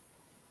okay.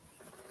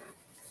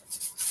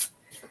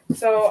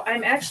 So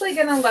I'm actually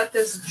going to let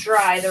this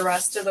dry the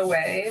rest of the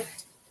way.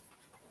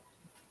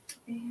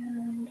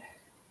 And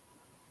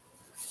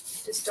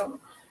just don't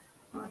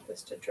want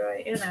this to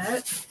dry in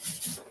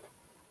it.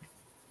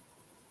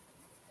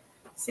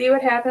 See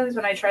what happens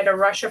when I try to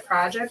rush a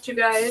project, you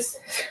guys?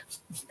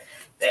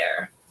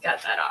 There,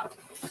 got that off.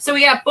 So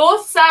we got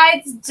both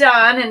sides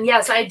done. And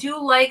yes, I do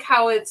like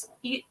how it's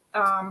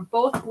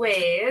both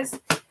ways.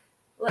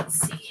 Let's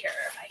see here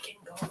if I can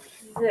go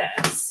with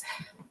this.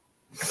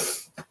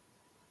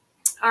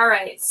 All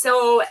right,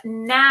 so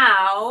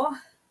now,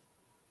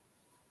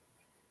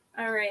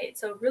 all right,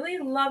 so really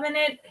loving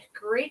it.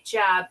 Great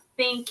job.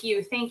 Thank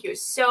you. Thank you.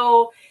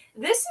 So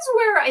this is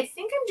where I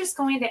think I'm just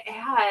going to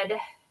add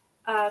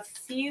a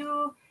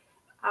few,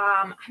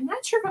 I'm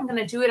not sure if I'm going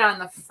to do it on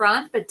the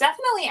front, but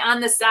definitely on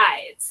the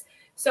sides.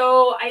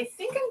 So I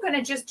think I'm going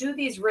to just do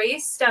these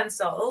raised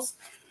stencils,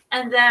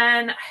 and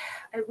then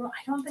I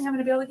don't think I'm going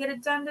to be able to get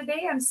it done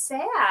today. I'm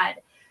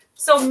sad.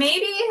 So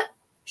maybe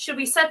Should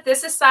we set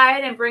this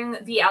aside and bring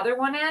the other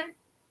one in?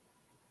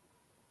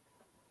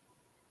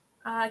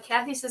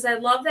 Kathy says, I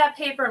love that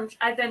paper.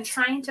 I've been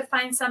trying to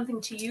find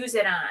something to use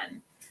it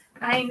on.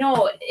 I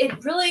know.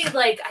 It really,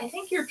 like, I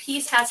think your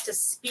piece has to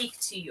speak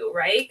to you,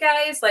 right,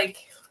 guys? Like,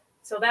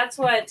 so that's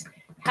what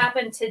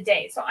happened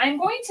today. So I'm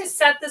going to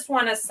set this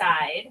one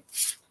aside.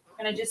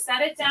 I'm going to just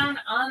set it down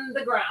on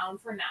the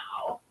ground for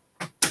now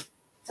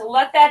to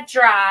let that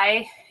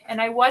dry. And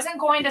I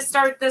wasn't going to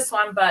start this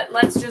one, but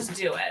let's just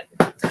do it.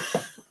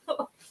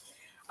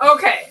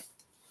 Okay.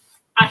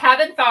 I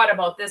haven't thought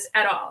about this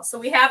at all. So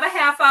we have a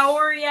half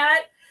hour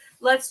yet.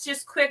 Let's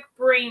just quick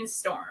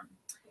brainstorm.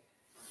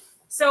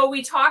 So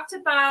we talked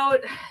about,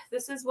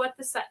 this is what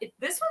this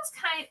one's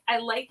I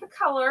like the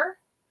color,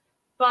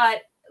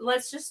 but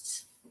let's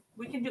just,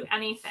 we can do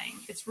anything.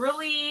 It's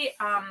really,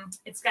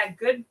 it's got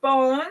good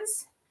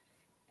bones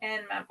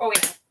and, oh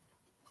yeah,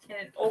 and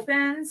it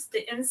opens.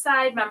 The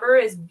inside, remember,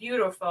 is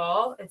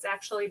beautiful. It's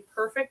actually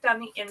perfect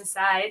on the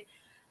inside.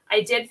 I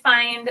did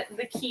find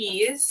the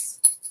keys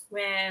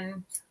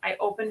when I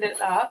opened it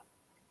up.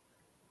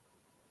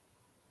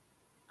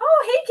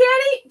 Oh,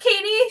 hey,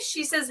 Katie.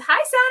 She says,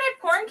 hi,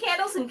 Sonic, pouring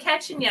candles and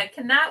catching ya.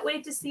 Cannot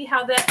wait to see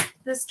how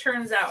this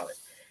turns out.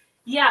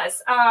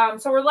 Yes,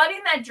 so we're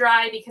letting that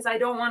dry because I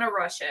don't want to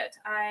rush it.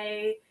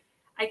 I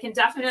can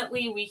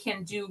definitely, we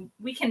can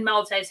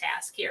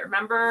multitask here.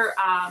 Remember,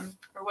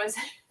 or was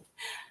it?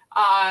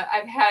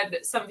 I've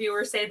had some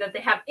viewers say that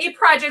they have 8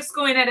 projects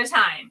going at a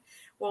time.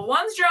 Well,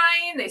 one's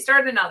drying, they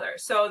start another.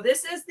 So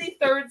this is the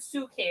 3rd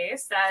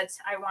suitcase that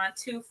I want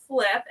to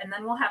flip, and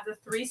then we'll have the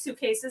 3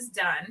 suitcases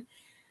done.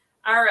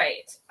 All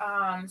right.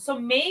 So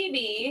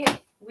maybe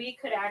we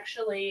could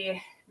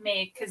actually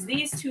make, because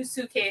these 2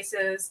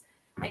 suitcases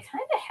I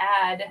kind of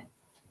had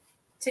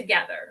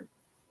together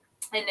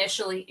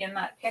initially in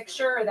that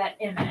picture or that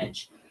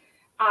image.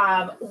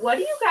 What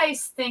do you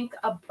guys think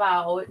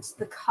about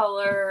the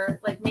color?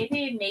 Like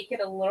maybe make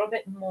it a little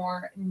bit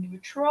more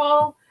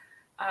neutral.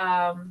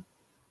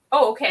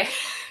 Oh, okay.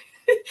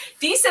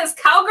 Dee says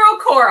cowgirl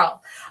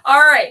coral. All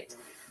right.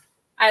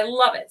 I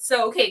love it.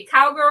 So, okay,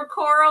 cowgirl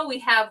coral. We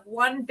have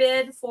 1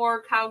 bid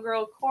for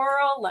cowgirl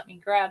coral. Let me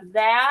grab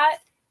that.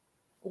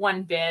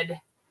 1 bid.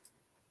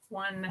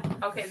 1.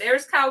 Okay,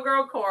 there's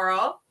cowgirl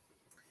coral.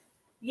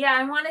 Yeah,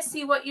 I want to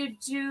see what you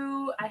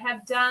do. I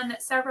have done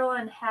several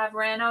and have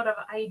ran out of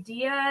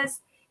ideas.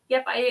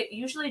 Yep, I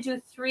usually do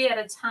 3 at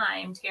a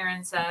time,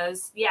 Taryn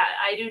says. Yeah,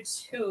 I do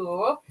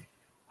too.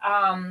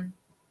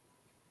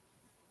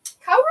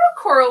 Cowgirl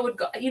coral would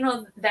go, you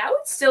know, that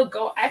would still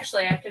go.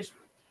 Actually, I'm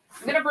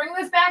going to bring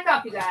this back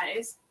up, you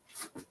guys.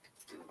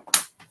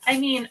 I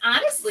mean,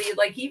 honestly,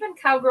 like even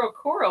cowgirl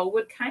coral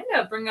would kind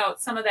of bring out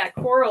some of that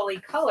corally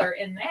color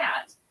in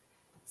that.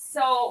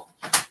 So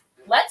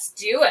let's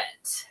do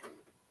it.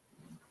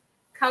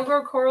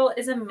 Cowgirl coral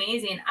is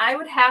amazing. I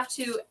would have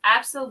to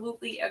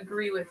absolutely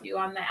agree with you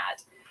on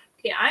that.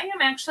 Okay, I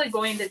am actually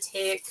going to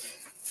take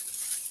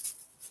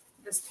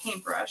this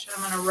paintbrush and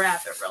I'm going to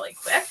wrap it really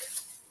quick.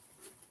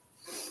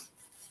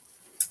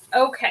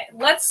 Okay,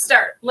 let's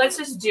start. Let's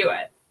just do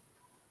it.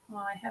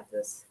 Well, I have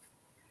this.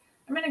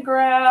 I'm going to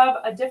grab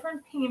a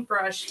different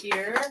paintbrush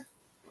here.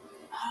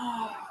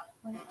 Oh,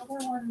 my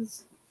other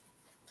one's.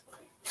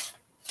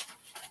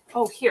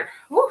 Oh, here.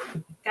 Woo,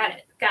 got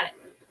it. Got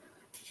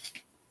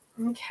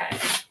it. Okay.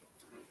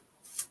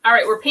 All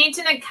right, we're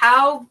painting a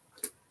cow.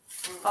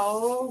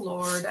 Oh,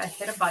 Lord, I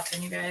hit a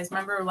button, you guys.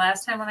 Remember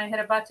last time when I hit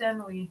a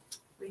button, we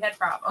had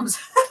problems.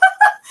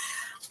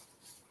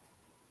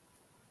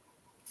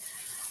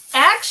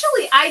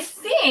 Actually, I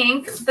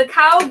think the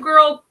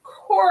cowgirl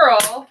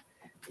coral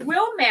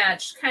will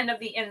match kind of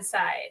the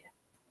inside.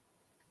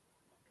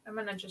 I'm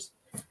going to just,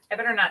 I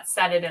better not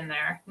set it in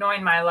there.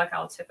 Knowing my luck,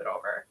 I'll tip it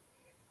over.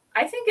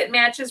 I think it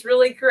matches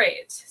really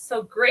great.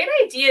 So great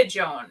idea,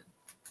 Joan.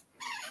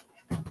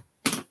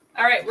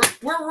 All right,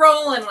 we're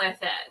rolling with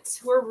it.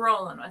 We're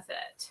rolling with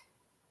it.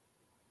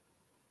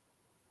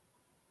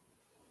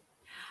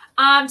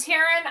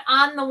 Taryn,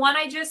 on the one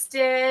I just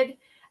did,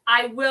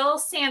 I will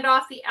sand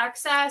off the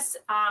excess.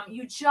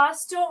 You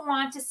just don't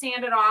want to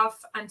sand it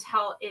off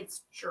until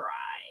it's dry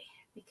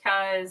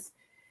because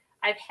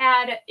I've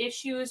had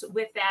issues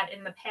with that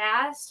in the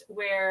past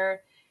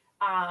where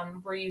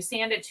you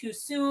sand it too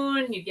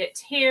soon, you get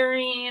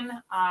tearing,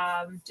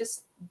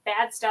 just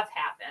bad stuff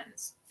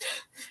happens.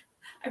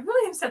 I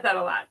really have said that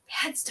a lot.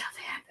 Bad stuff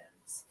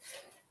happens.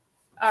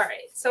 All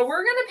right, so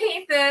we're going to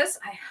paint this.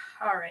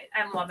 All right,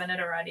 I'm loving it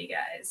already,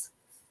 guys.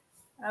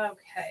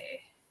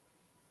 Okay.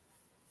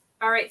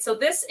 All right, so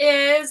this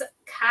is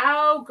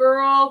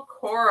Cowgirl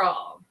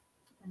Coral,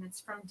 and it's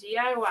from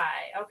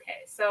DIY.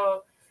 Okay,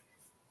 so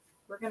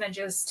we're going to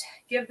just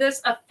give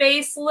this a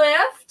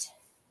facelift.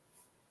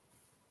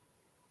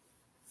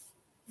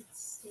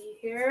 Let's see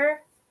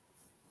here.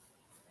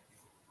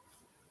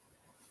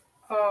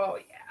 Oh,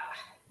 yeah.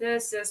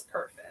 This is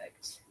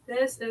perfect.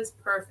 This is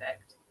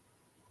perfect.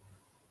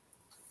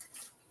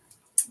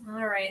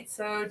 All right,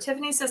 so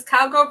Tiffany says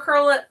Cowgirl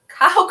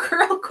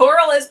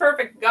Coral is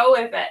perfect. Go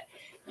with it.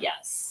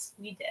 Yes,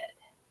 we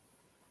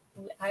did.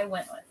 I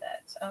went with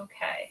it.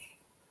 Okay.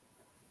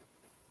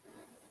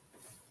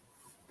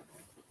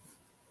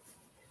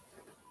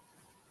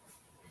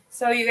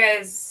 So you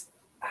guys,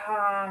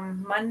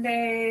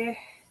 Monday,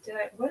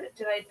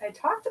 I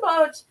talked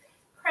about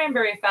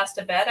Cranberryfest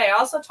a bit. I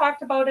also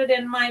talked about it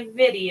in my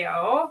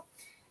video.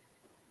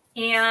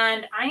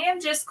 And I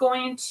am just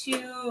going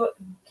to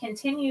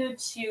continue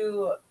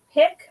to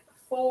pick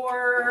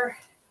for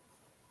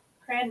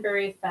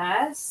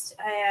Cranberryfest.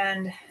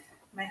 And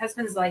my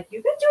husband's like,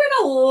 you've been doing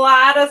a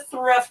lot of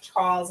thrift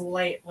hauls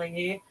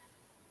lately.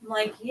 I'm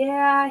like,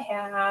 yeah, I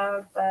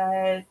have,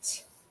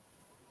 but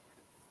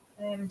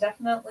I'm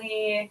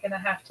definitely going to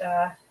have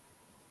to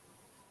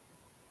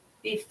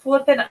be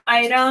flipping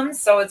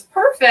items. So it's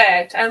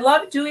perfect. I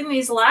love doing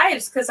these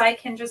lives because I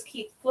can just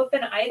keep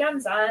flipping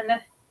items on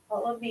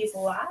all of these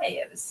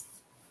lives.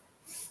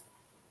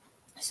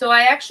 So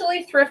I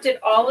actually thrifted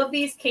all of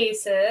these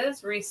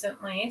cases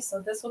recently,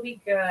 so this will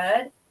be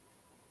good.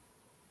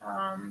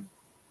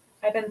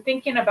 I've been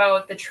thinking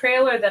about the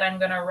trailer that I'm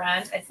going to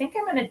rent. I think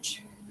I'm going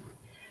to,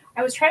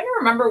 I was trying to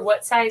remember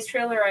what size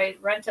trailer I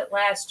rented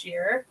last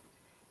year.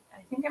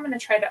 I think I'm going to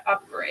try to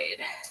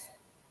upgrade.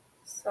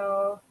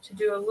 So to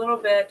do a little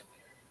bit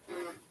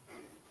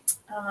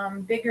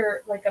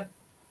bigger, like a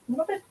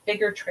little bit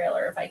bigger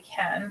trailer if I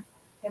can.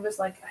 It was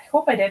like, I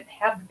hope I didn't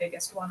have the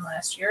biggest one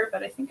last year,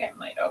 but I think I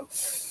might have.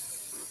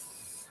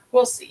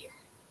 We'll see.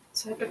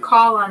 So I have to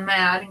call on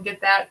that and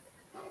get that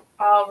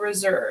all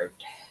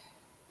reserved.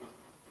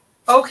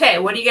 Okay,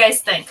 what do you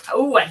guys think?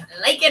 Oh, I'm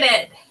liking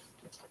it.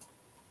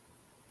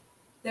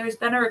 There's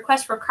been a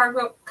request for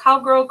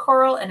cowgirl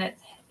coral, and it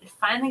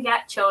finally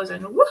got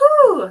chosen.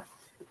 Woohoo!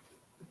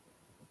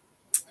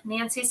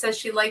 Nancy says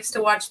she likes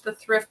to watch the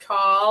thrift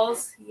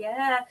hauls.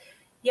 Yeah,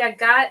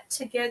 got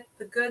to get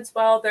the goods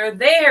while they're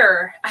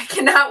there. I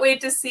cannot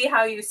wait to see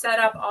how you set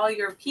up all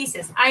your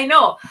pieces. I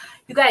know.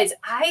 You guys,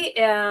 I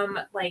am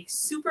like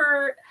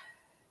super,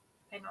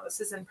 I know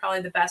this isn't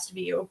probably the best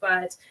view,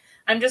 but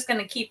I'm just going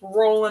to keep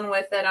rolling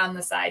with it on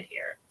the side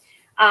here.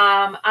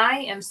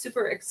 I am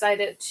super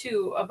excited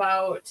too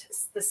about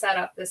the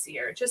setup this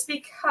year, just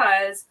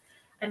because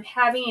I'm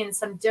having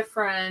some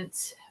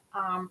different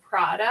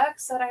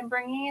products that I'm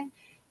bringing.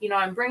 You know,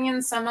 I'm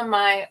bringing some of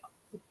my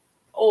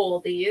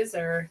oldies,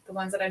 or the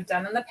ones that I've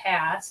done in the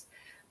past.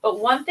 But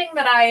one thing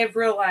that I have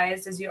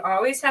realized is you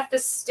always have to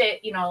stay,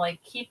 you know,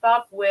 like keep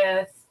up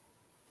with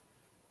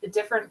the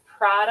different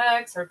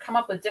products or come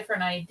up with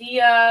different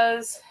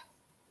ideas.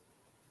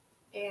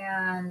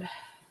 And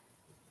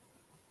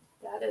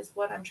that is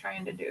what I'm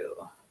trying to do.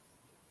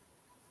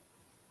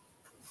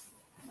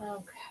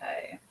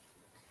 Okay.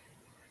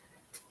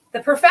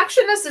 The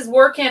Perfectionist is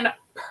working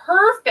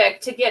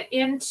perfect to get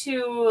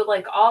into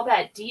like all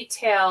that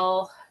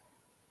detail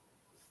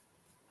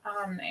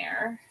on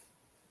there.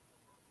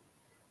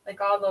 Like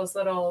all those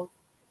little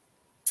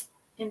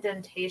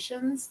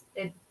indentations.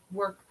 It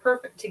worked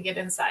perfect to get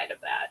inside of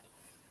that.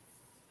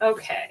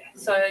 Okay,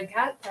 so I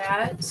got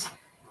that.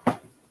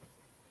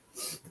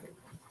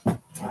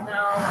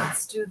 Now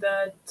let's do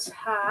the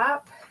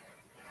top.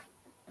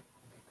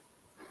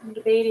 I'm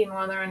debating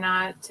whether or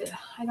not to,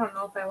 I don't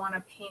know if I want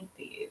to paint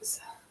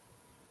these.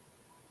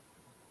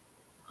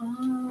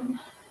 I'm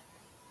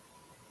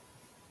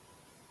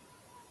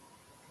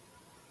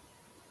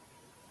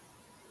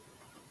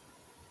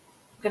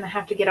going to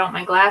have to get out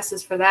my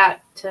glasses for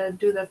that to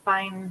do the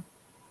fine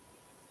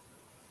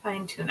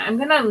tune. I'm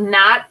going to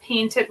not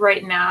paint it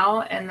right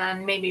now and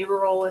then maybe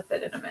roll with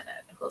it in a minute.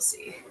 We'll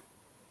see.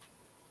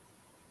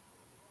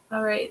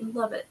 All right,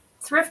 love it.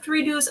 Thrift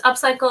redos,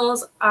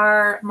 upcycles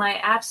are my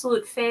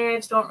absolute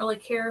faves. Don't really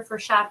care for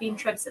shopping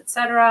trips,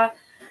 etc.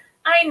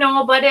 I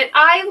know, but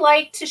I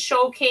like to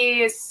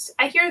showcase.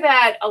 I hear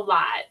that a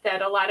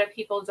lot of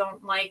people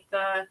don't like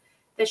the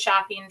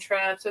shopping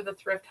trips or the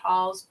thrift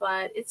hauls,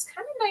 but it's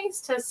kind of nice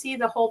to see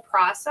the whole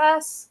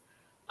process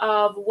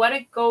of what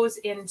it goes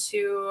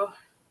into.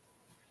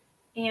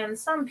 And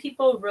some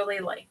people really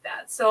like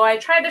that. So I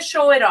try to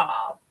show it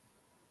all.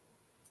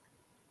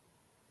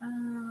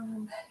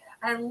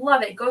 I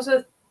love it. It goes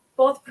with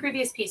both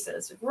previous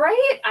pieces,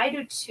 right? I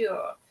do too.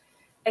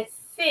 I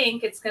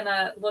think it's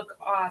gonna look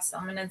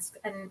awesome, and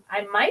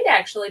I might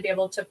actually be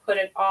able to put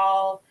it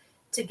all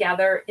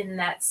together in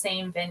that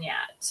same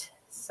vignette.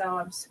 So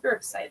I'm super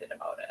excited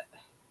about it.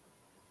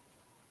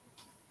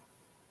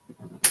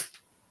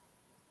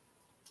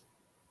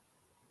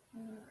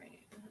 All right,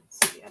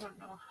 let's see. I don't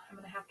know. I'm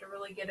gonna have to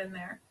really get in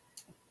there.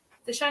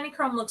 The shiny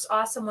chrome looks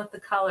awesome with the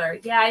color.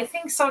 Yeah, I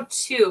think so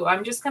too.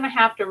 I'm just gonna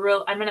have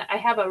to I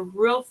have a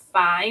real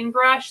fine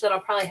brush that I'll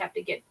probably have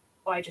to get.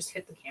 Oh, I just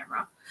hit the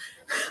camera.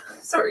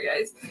 Sorry,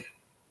 guys.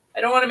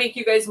 I don't want to make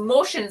you guys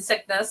motion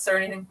sickness or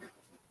anything.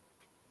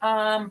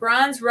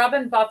 Bronze rub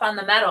and buff on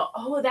the metal.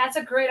 Oh, that's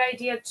a great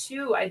idea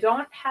too. I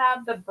don't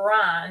have the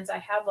bronze. I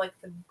have like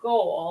the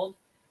gold.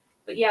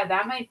 But yeah,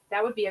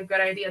 that would be a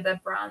good idea, the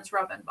bronze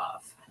rub and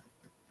buff.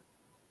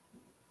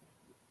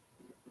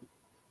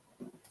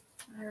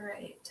 All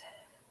right.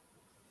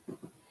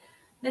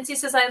 Nancy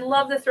says, I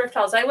love the thrift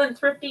hauls. I went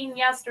thrifting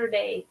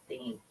yesterday.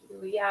 Thank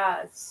you.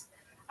 Yes.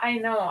 I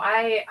know.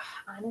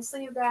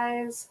 Honestly, you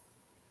guys,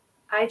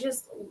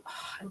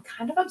 I'm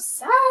kind of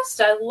obsessed.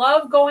 I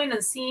love going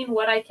and seeing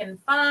what I can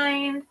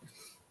find.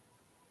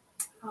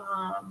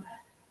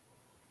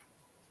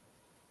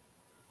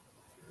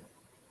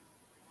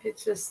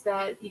 It's just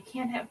that you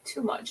can't have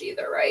too much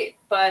either, right?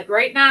 But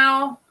right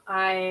now,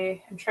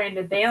 I am trying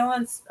to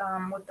balance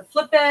with the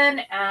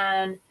flipping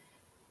and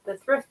the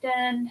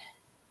thrifting.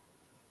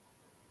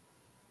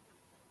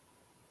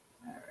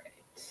 All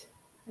right.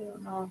 I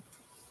don't know.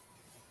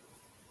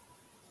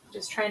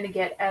 Just trying to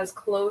get as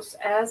close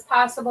as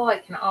possible. I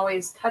can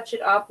always touch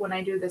it up when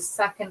I do the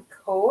second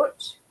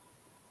coat.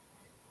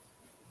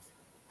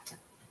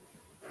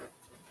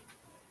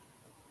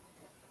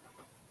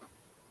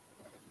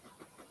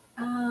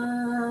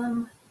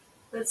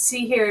 Let's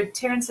see here.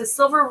 Terrence says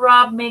silver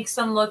rub makes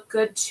them look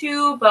good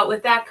too, but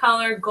with that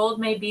color, gold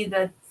may be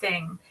the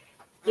thing.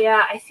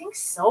 Yeah, I think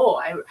so.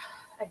 I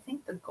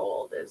think the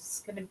gold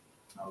is gonna,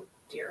 oh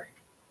dear,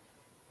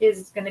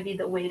 is gonna be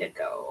the way to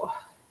go.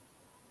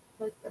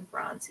 Like the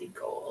bronzy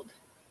gold.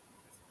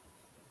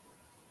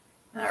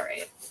 All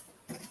right.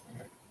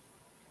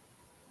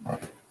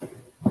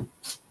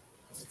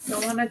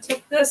 Don't want to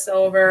tip this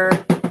over.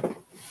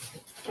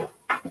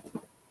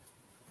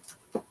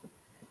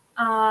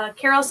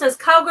 Carol says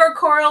cowgirl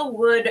coral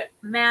would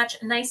match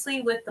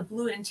nicely with the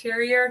blue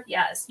interior.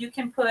 Yes, you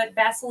can put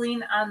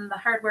Vaseline on the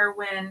hardware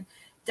when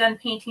done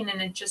painting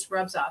and it just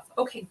rubs off.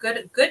 Okay,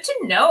 good to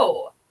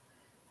know.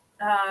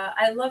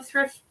 I love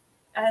thrift.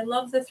 I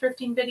love the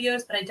thrifting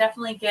videos, but I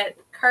definitely get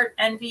cart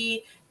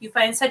envy. You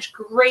find such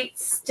great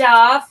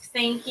stuff.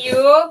 Thank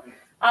you.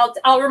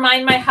 I'll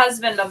remind my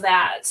husband of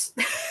that.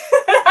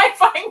 I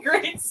find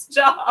great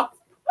stuff.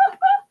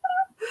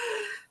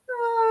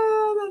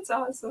 Oh, that's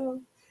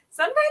awesome.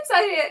 Sometimes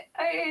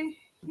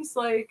he's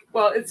like,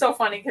 well, it's so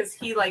funny because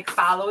he like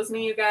follows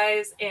me, you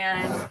guys,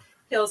 and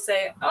he'll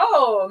say,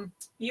 oh,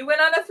 you went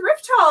on a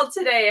thrift haul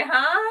today,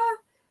 huh?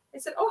 I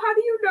said, oh, how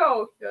do you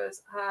know? He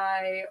goes,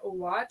 I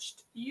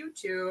watched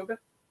YouTube,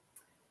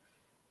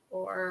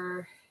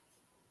 or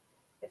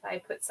if I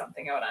put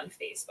something out on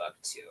Facebook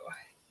too.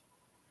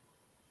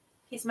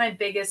 He's my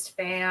biggest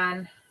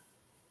fan.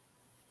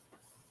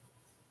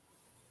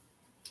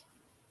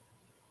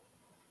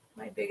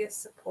 My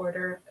biggest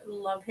supporter.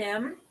 Love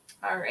him.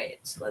 All right,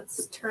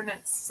 let's turn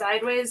it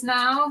sideways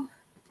now.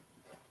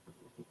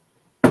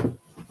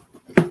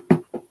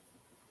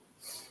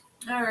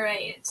 All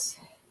right.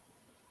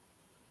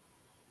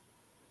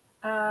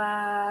 All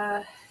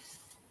right,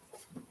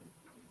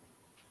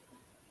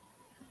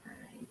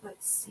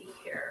 let's see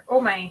here.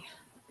 Oh my.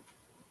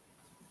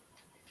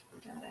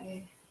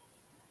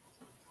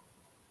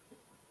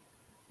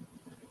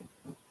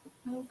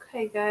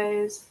 Okay,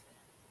 guys.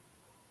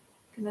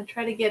 Gonna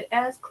try to get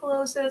as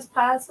close as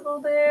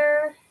possible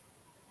there.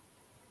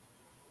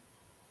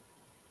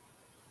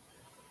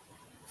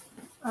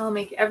 I'll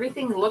make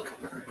everything look,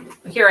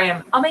 here I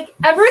am. I'll make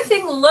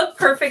everything look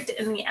perfect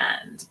in the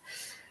end.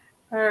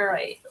 All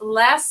right,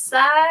 last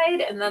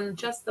side and then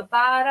just the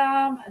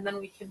bottom, and then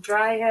we can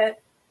dry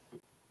it.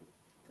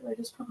 Did I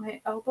just put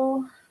my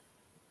elbow?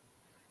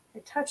 I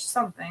touched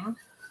something.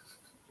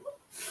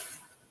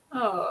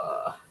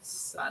 Oh,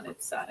 sun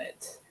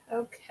it.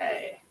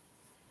 Okay.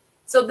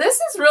 So this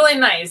is really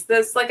nice.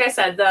 This, like I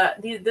said,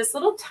 this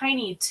little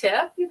tiny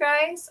tip, you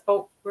guys.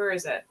 Oh, where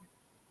is it?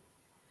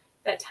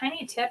 That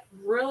tiny tip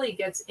really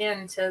gets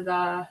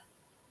into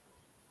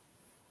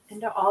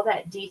all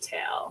that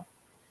detail.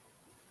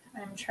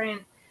 I'm trying.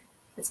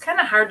 It's kind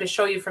of hard to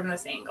show you from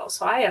this angle,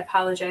 so I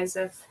apologize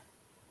if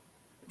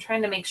I'm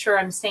trying to make sure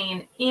I'm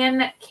staying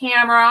in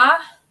camera.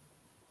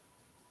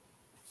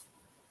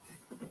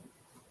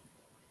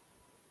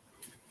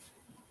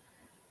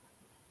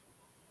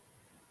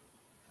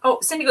 Oh,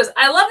 Cindy goes,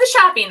 I love the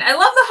shopping. I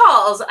love the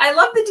hauls. I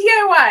love the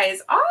DIYs.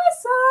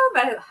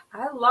 Awesome.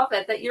 I love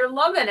it that you're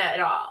loving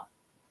it all.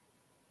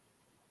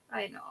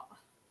 I know.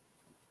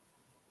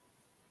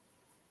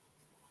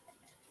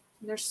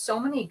 There's so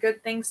many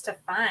good things to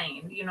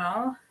find, you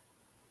know?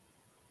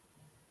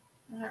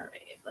 All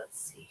right, let's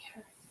see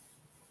here.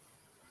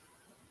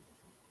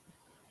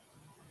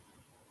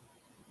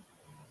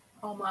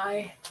 Oh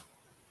my.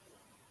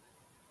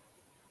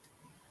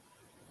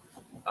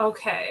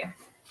 Okay.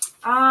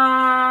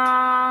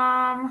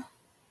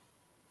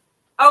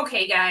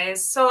 Okay,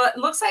 guys. So it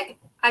looks like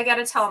I got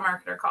a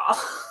telemarketer call.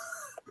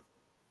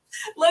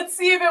 Let's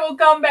see if it will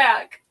come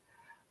back.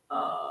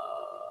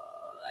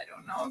 I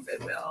don't know if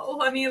it will.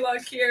 Let me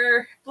look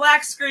here.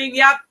 Black screen.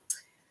 Yep.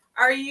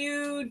 Are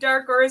you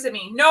dark or is it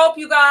me? Nope,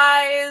 you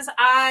guys.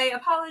 I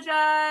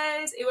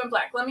apologize. It went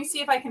black. Let me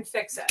see if I can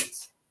fix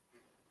it.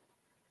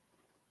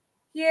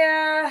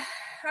 Yeah,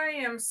 I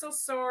am so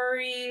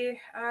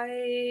sorry.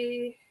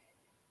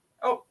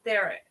 Oh,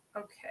 there it.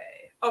 Okay.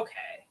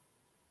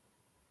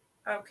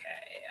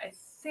 I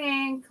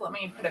think, let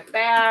me put it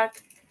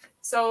back.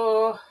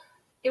 So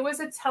it was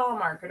a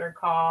telemarketer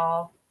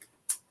call.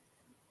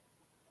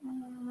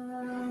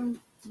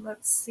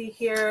 Let's see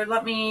here.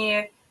 Let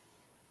me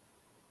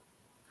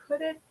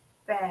put it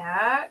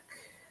back.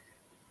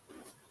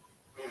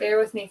 Bear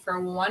with me for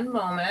one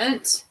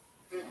moment.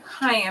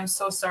 I am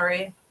so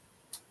sorry.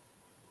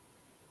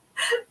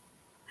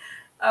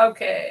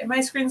 Okay,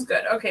 my screen's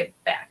good. Okay,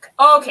 back.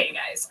 Okay,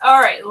 guys. All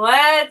right,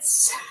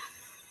 let's...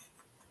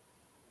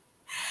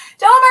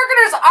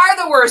 Telemarketers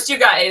are the worst, you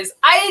guys.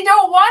 I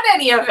don't want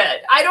any of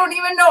it. I don't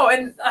even know.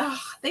 And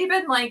they've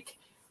been like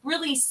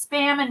really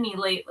spamming me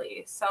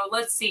lately. So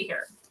let's see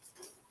here.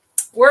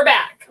 We're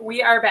back.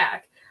 We are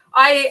back.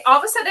 All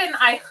of a sudden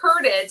I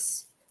heard it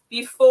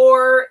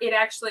before it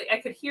actually, I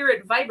could hear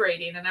it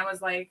vibrating. And I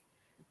was like,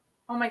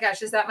 oh my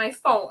gosh, is that my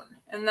phone?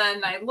 And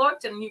then I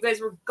looked and you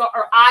guys were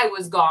or I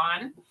was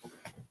gone.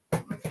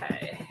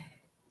 Okay.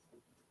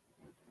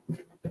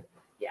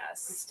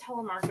 Yes,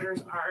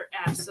 telemarketers are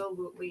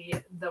absolutely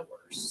the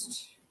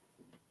worst.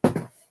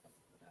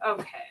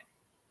 Okay.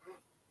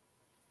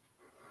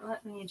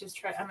 Let me just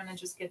try. I'm going to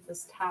just get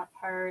this top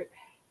part.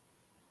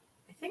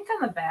 I think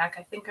on the back,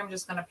 I think I'm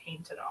just going to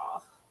paint it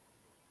all.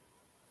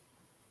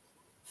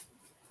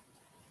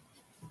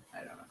 I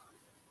don't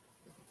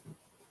know.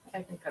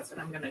 I think that's what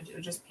I'm going to do.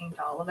 Just paint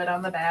all of it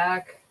on the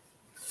back.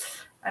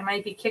 I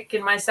might be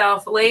kicking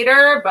myself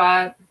later,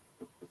 but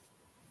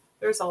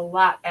there's a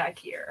lot back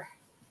here.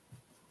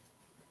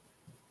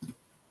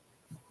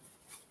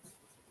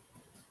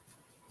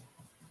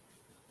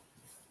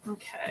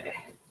 Okay.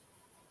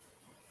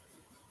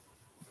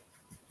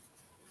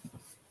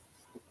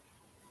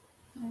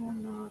 I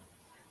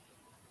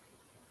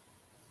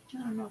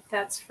don't know if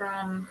that's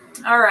from,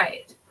 all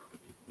right.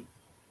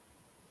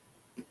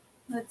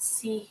 Let's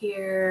see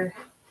here.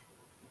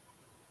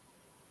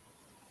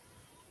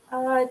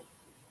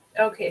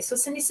 Okay, so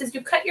Cindy says,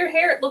 you cut your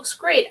hair, it looks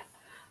great.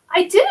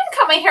 I didn't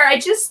cut my hair. I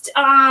just,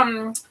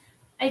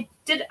 I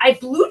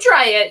blew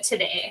dry it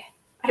today.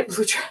 I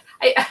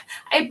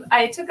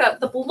took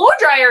the blow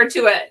dryer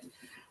to it.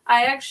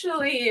 I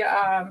actually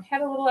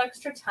had a little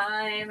extra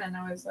time and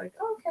I was like,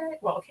 okay.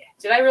 Well, okay.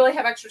 Did I really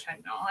have extra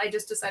time? No, I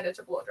just decided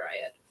to blow dry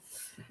it.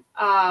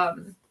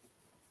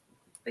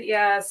 But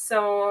yeah,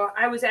 so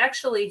I was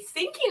actually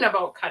thinking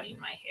about cutting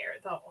my hair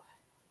though.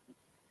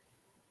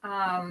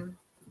 I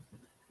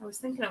was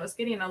thinking it was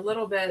getting a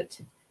little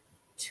bit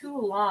too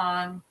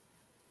long.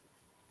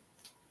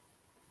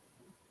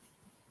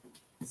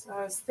 So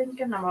I was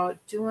thinking about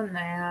doing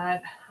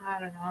that. I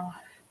don't know.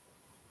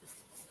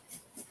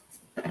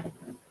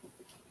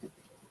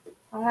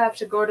 I'll have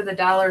to go to the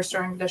dollar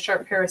store and get a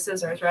sharp pair of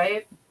scissors,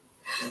 right?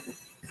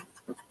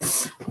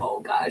 Oh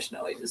gosh,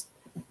 no,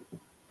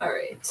 all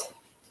right.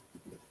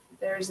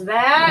 There's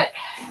that.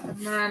 And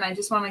then I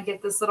just want to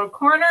get this little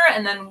corner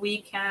and then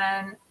we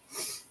can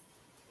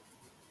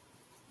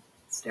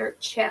start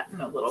chatting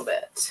a little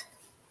bit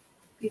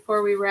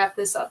before we wrap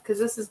this up because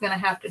this is going to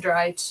have to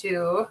dry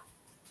too.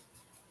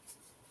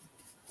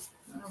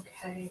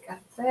 Okay, got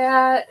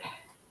that.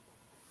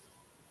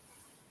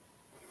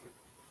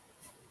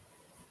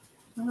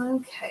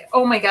 Okay.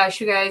 Oh my gosh,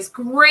 you guys.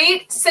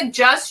 Great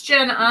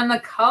suggestion on the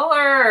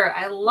color.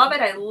 I love it.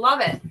 I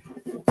love it.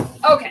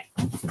 Okay.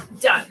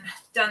 Done.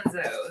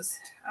 Dunzos.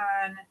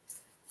 On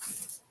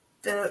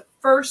the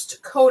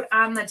first coat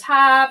on the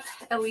top,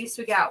 at least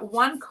we got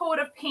one coat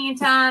of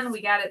paint on.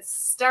 We got it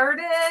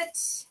started.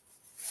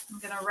 I'm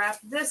going to wrap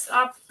this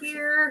up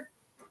here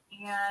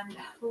and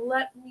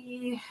let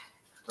me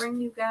bring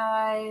you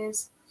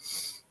guys.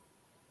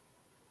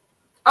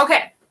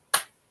 Okay.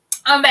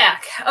 I'm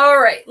back. All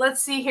right,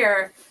 let's see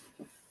here.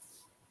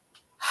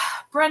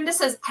 Brenda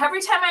says, every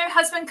time my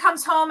husband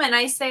comes home and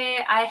I say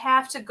I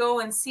have to go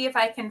and see if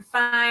I can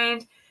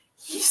find,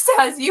 he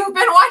says, you've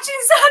been watching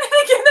Sonic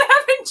again,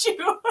 haven't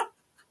you?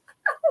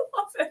 I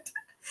love it.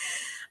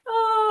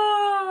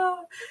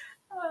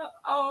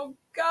 Oh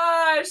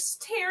gosh,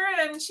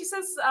 Taryn, she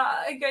says,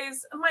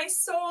 guys, my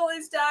soul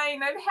is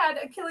dying. I've had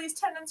Achilles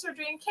tendon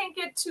surgery and can't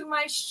get to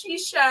my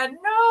shisha. No.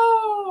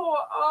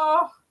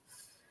 Oh.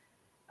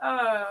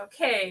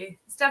 Okay,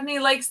 Stephanie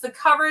likes the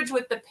coverage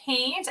with the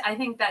paint. I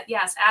think that,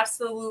 yes,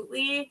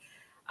 absolutely.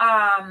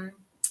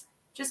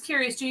 Just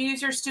curious, do you use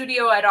your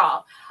studio at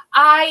all?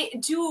 I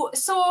do.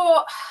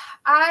 So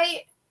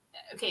my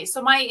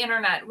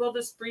internet, we'll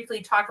just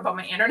briefly talk about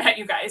my internet,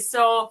 you guys.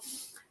 So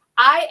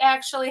I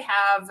actually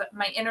have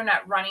my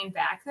internet running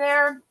back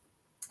there,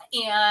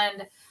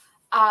 and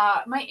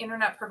my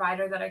internet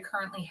provider that I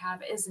currently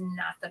have is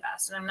not the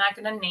best. And I'm not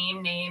going to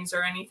name names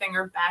or anything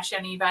or bash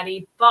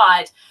anybody,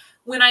 but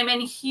when I'm in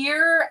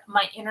here,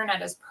 my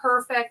internet is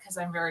perfect because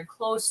I'm very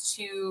close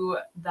to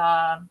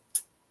the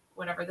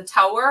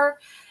tower.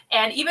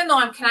 And even though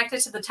I'm connected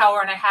to the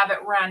tower and I have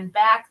it run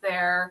back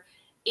there,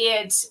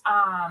 and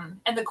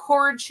the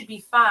cord should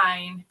be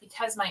fine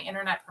because my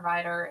internet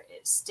provider,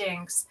 it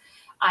stinks.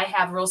 I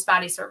have real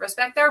spotty service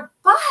back there,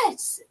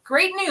 but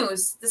great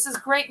news. This is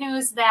great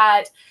news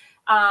that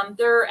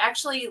they're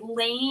actually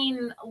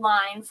laying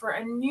line for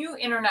a new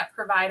internet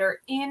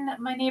provider in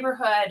my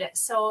neighborhood.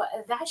 So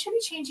that should be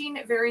changing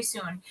very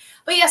soon.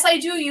 But yes, I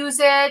do use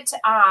it.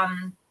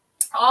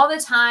 all the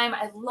time.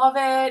 I love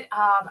it.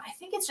 I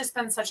think it's just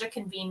been such a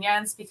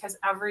convenience because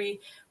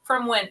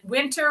from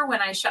winter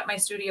when I shut my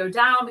studio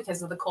down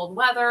because of the cold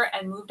weather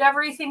and moved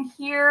everything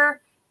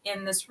here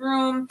in this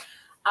room,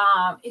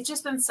 it's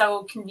just been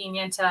so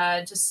convenient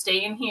to just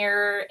stay in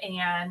here,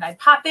 and I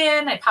pop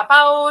in, I pop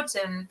out,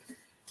 and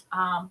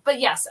but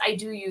yes, I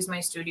do use my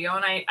studio,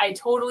 and I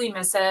totally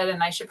miss it,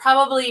 and I should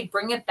probably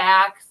bring it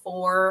back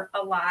for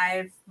a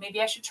live.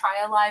 Maybe I should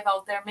try a live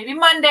out there, maybe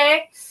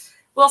Monday.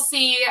 We'll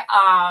see if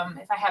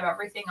I have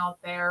everything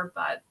out there,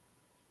 but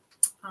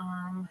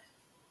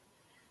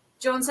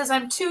Joan says,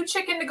 I'm too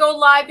chicken to go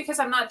live because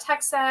I'm not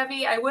tech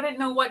savvy. I wouldn't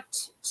know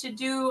what to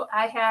do if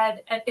I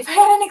had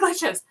any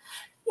glitches.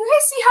 You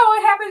guys see how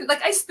it happened?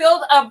 Like, I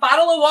spilled a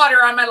bottle of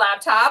water on my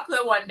laptop the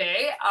one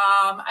day.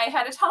 I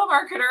had a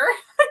telemarketer.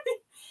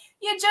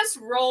 You just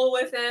roll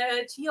with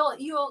it.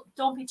 You'll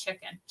don't be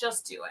chicken.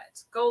 Just do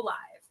it. Go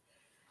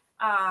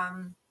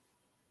live.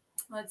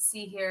 Let's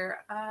see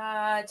here.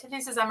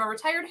 Tiffany says, I'm a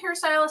retired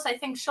hairstylist. I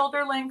think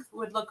shoulder length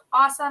would look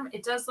awesome.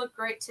 It does look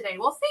great today.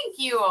 Well, thank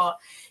you.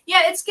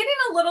 Yeah, it's getting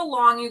a little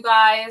long, you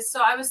guys.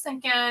 So I was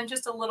thinking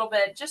just a little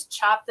bit, just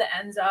chop the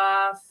ends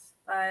off.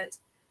 But,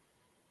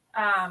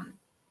 oh.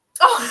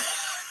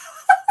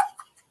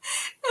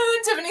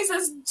 And Tiffany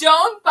says,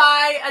 don't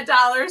buy a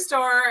dollar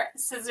store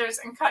scissors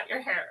and cut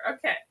your hair.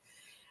 Okay.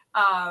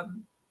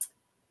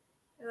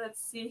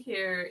 Let's see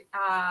here.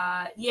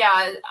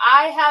 Yeah,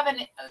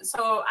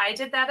 so I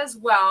did that as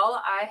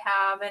well. I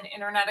have an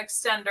internet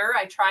extender.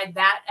 I tried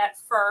that at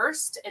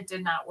first. It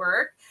did not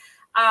work.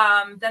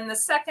 Then the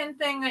second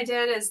thing I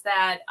did is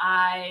that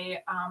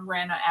I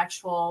ran an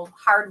actual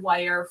hard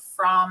wire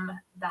from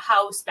the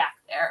house back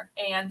there,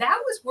 and that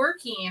was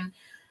working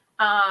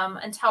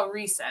until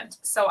recent.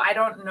 So I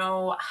don't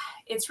know.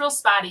 It's real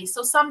spotty.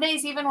 So some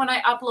days, even when I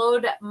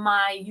upload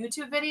my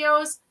YouTube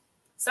videos,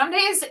 some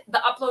days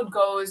the upload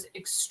goes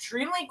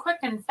extremely quick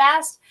and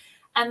fast.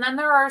 And then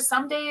there are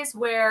some days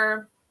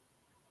where,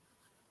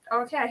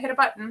 okay, I hit a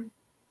button.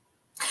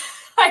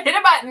 I hit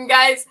a button,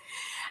 guys.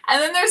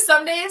 And then there's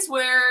some days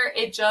where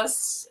it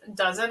just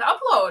doesn't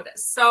upload.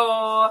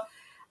 So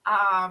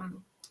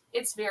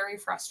it's very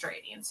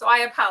frustrating. So I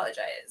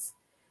apologize.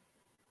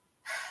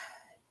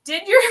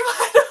 Did your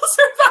vinyls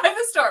survive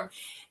the storm?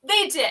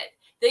 They did.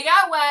 They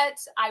got wet.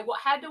 I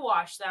had to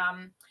wash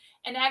them.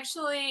 And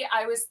actually,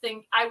 I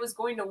was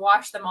going to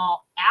wash them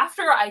all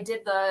after I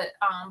did the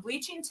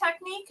bleaching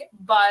technique.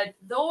 But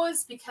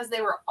those, because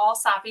they were all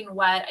sopping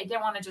wet, I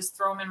didn't want to just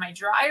throw them in my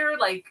dryer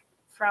like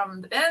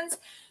from the bins.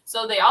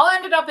 So they all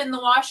ended up in the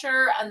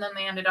washer, and then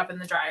they ended up in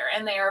the dryer,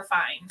 and they are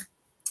fine.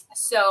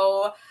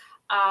 So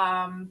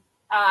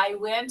I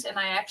went and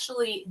I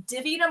actually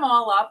divvied them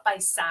all up by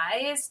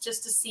size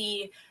just to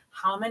see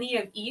how many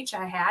of each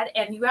I had.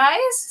 And you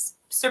guys,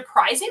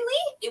 surprisingly,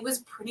 it was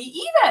pretty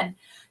even.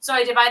 So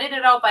I divided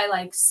it out by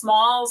like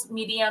smalls,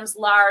 mediums,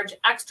 large,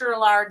 extra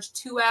large,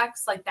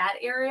 2X, like that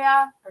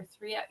area, or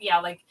 3X. Yeah,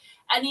 like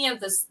any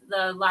of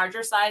the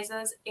larger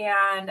sizes.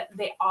 And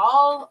they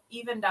all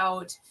evened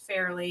out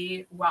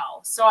fairly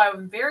well. So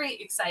I'm very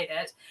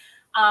excited.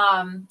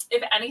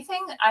 If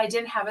anything, I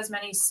didn't have as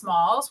many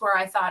smalls where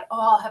I thought, oh,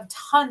 I'll have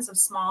tons of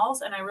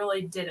smalls, and I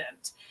really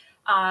didn't.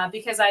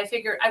 Because I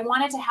figured I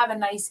wanted to have a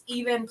nice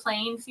even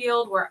playing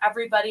field where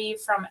everybody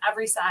from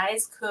every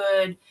size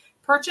could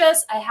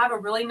purchase. I have a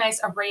really nice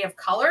array of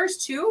colors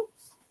too.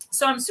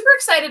 So I'm super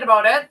excited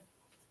about it.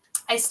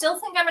 I still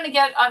think I'm going to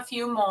get a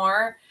few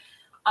more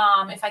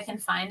if I can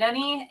find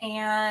any.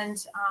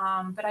 And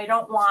but I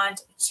don't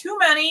want too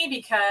many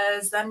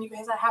because then you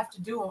guys, I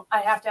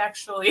have to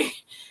actually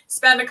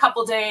spend a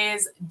couple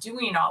days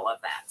doing all of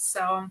that.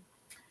 So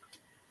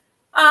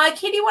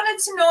Katie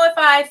wanted to know if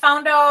I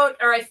found out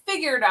or I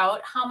figured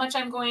out how much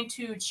I'm going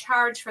to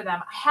charge for them.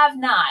 I have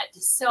not.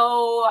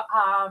 So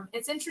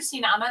it's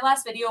interesting. On my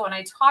last video when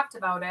I talked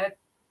about it,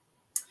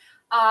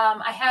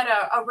 I had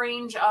a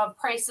range of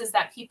prices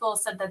that people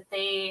said that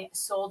they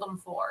sold them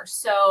for.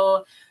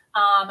 So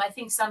I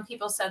think some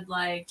people said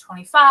like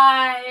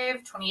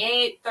 25,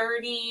 28,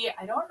 30.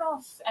 I don't know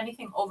if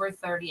anything over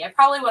 30. I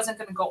probably wasn't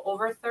going to go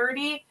over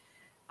 30.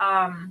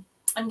 I'm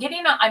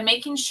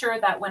making sure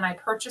that when I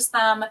purchase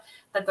them,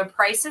 that the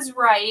price is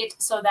right,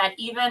 so that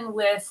even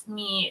with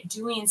me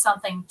doing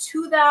something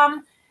to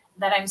them,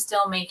 that I'm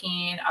still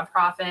making a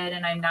profit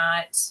and I'm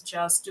not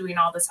just doing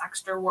all this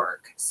extra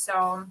work.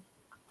 So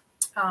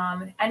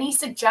any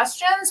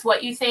suggestions,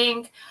 what you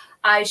think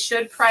I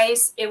should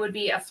price? It would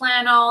be a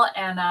flannel,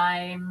 and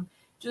I'm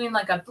doing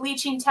like a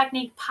bleaching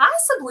technique.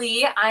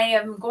 Possibly I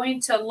am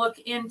going to look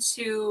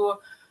into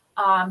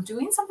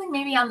doing something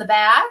maybe on the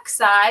back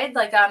side,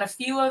 like on a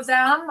few of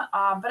them.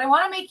 But I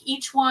want to make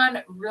each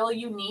one really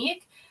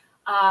unique.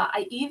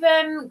 I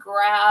even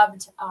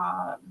grabbed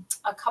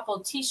a couple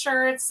of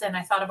t-shirts, and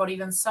I thought about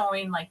even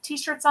sewing like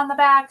t-shirts on the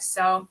back.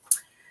 So,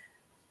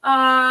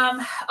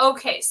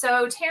 okay.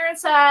 So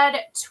Terrence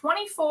said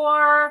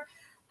 24.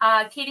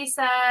 Katie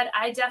said,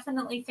 I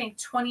definitely think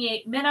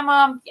 28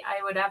 minimum.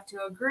 I would have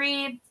to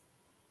agree.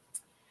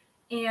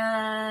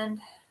 And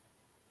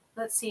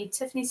let's see.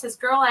 Tiffany says,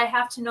 girl, I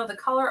have to know the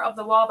color of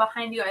the wall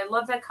behind you. I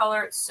love that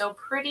color. It's so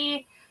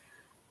pretty.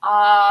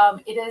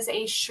 It is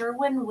a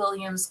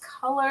Sherwin-Williams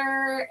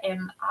color,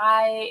 and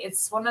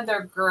it's one of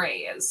their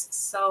grays.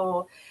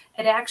 So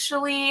it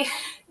actually,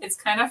 it's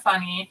kind of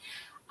funny.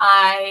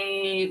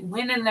 I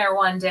went in there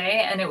one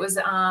day and it was,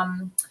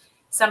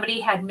 somebody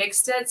had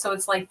mixed it. So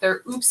it's like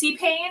their oopsie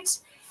paint.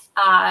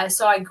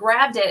 So I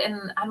grabbed it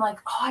and I'm like,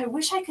 oh, I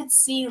wish I could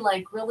see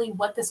like really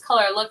what this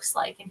color looks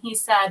like. And he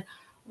said,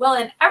 well,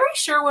 in every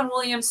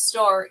Sherwin-Williams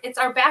store, it's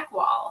our back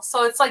wall.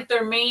 So it's like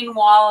their main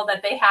wall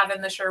that they have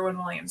in the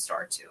Sherwin-Williams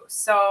store too.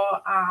 So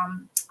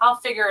I'll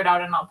figure it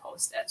out and I'll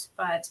post it.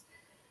 But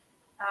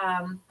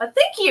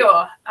thank you.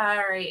 All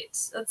right,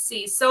 let's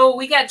see. So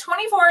we got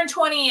 24 and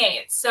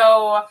 28.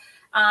 So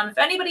if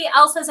anybody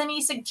else has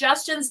any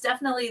suggestions,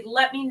 definitely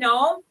let me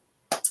know.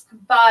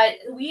 But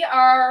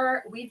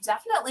we've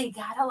definitely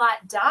got a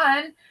lot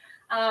done.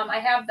 I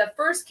have the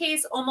first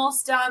case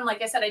almost done.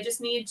 Like I said, I just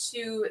need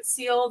to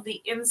seal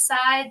the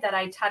inside that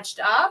I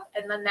touched up,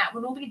 and then that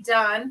one will be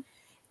done.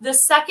 The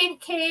second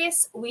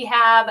case, we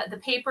have the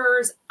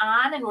papers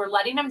on and we're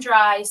letting them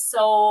dry.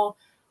 So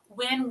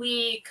when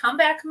we come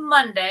back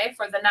Monday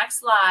for the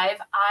next live,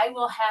 I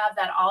will have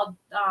that all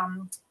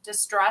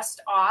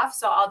distressed off.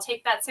 So I'll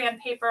take that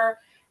sandpaper,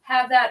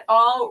 have that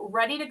all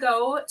ready to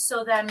go.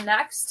 So then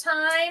next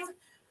time,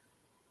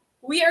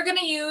 we are going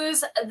to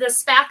use the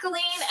spackling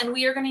and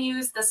we are going to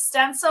use the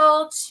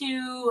stencil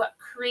to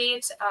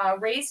create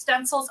raised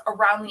stencils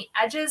around the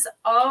edges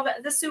of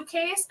the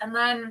suitcase. And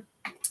then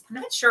I'm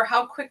not sure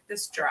how quick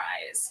this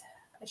dries.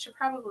 I should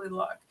probably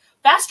look.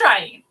 Fast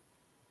drying,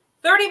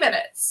 30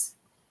 minutes.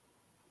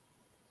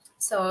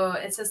 So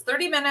it says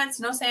 30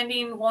 minutes, no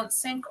sanding, won't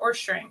sink or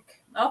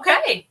shrink.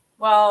 Okay,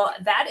 well,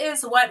 that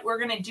is what we're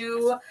going to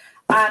do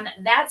on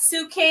that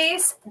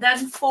suitcase.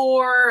 Then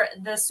for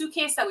the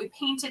suitcase that we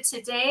painted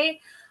today,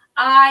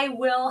 I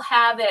will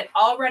have it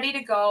all ready to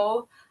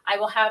go. I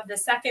will have the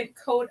second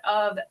coat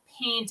of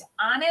paint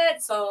on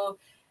it. So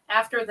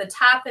after the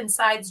top and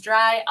sides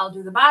dry, I'll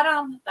do the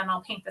bottom, then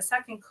I'll paint the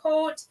second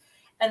coat,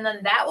 and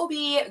then that will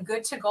be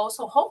good to go.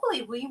 So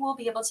hopefully we will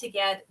be able to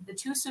get the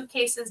two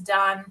suitcases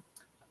done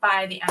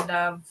by the end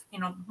of,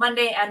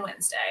 Monday and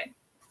Wednesday.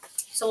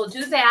 So we'll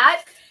do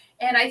that.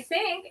 And I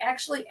think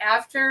actually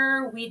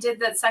after we did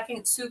that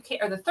second suitcase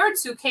or the third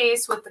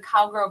suitcase with the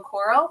cowgirl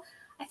coral,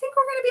 I think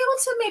we're going to be able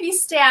to maybe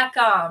stack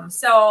them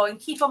and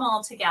keep them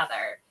all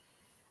together.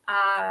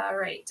 All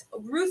right.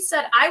 Ruth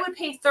said, I would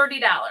pay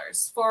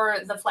 $30 for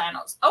the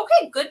flannels.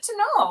 Okay, good to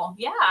know.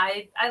 Yeah,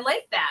 I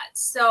like that.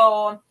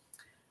 So,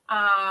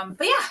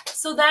 but yeah,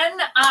 so then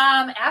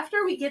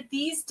after we get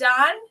these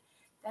done,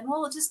 then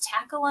we'll just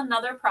tackle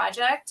another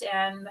project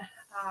and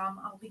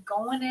I'll be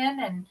going in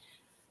and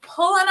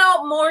pulling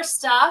out more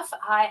stuff.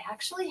 I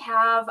actually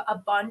have a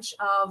bunch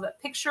of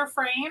picture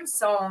frames,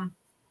 so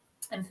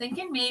I'm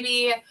thinking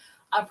maybe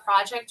a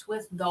project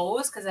with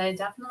those because I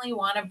definitely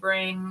want to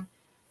bring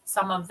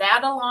some of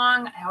that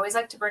along. I always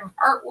like to bring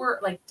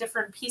artwork, like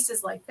different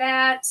pieces like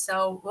that,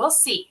 so we'll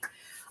see.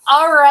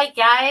 All right,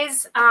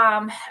 guys,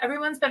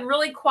 everyone's been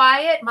really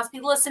quiet, must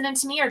be listening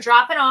to me or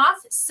dropping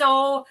off.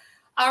 So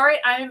all right,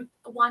 I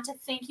want to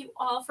thank you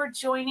all for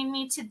joining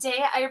me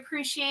today. I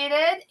appreciate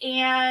it.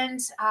 And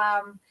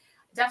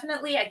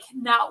definitely, I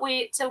cannot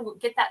wait to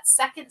get that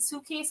second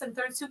suitcase and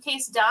third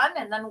suitcase done.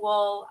 And then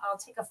I'll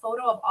take a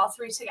photo of all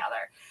three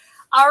together.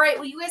 All right,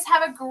 well, you guys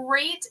have a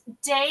great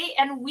day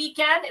and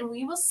weekend. And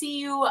we will see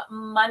you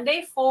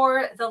Monday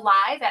for the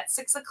live at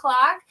 6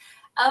 o'clock.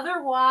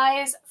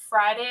 Otherwise,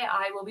 Friday,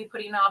 I will be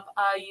putting up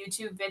a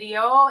YouTube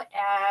video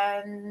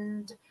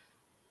and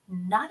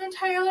not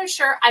entirely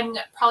sure. I'm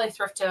probably a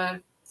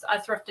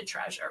thrifted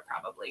treasure,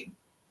 probably.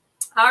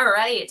 All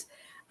right.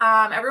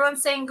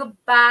 Everyone's saying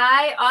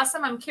goodbye.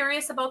 Awesome. I'm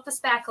curious about the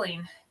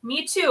spackling.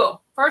 Me too.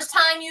 First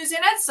time using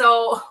it,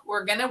 so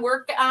we're going to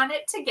work on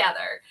it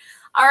together.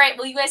 All right.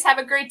 Well, you guys have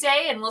a great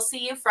day, and we'll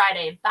see you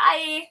Friday.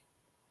 Bye.